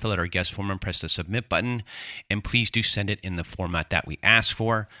narcissistapocalypse@gmail.com or fill out our guest form and press the submit button. And please do send it in the format that we ask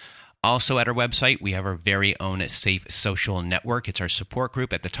for. Also at our website, we have our very own Safe Social Network. It's our support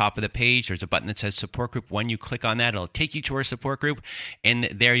group. At the top of the page, there's a button that says support group. When you click on that, it'll take you to our support group. And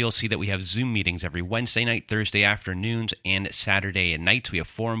there you'll see that we have Zoom meetings every Wednesday night, Thursday afternoons, and Saturday nights. We have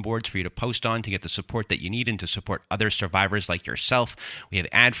forum boards for you to post on to get the support that you need and to support other survivors like yourself. We have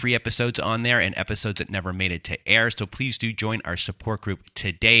ad-free episodes on there and episodes that never made it to air. So please do join our support group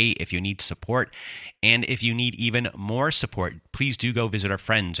today if you need support. And if you need even more support, please do go visit our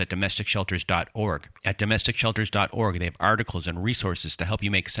friends at Domestic domesticshelters.org. At domesticshelters.org, they have articles and resources to help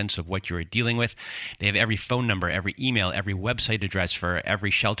you make sense of what you are dealing with. They have every phone number, every email, every website address for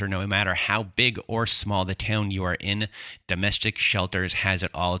every shelter, no matter how big or small the town you are in. Domestic Shelters has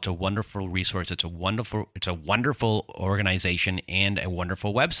it all. It's a wonderful resource. It's a wonderful organization and a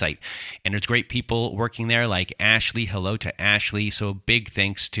wonderful website. And there's great people working there like Ashley. Hello to Ashley. So big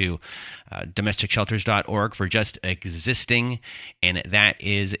thanks to domesticshelters.org for just existing. And that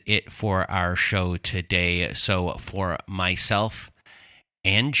is it for our show today. So for myself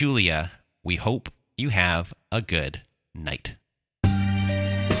and Julia, we hope you have a good night.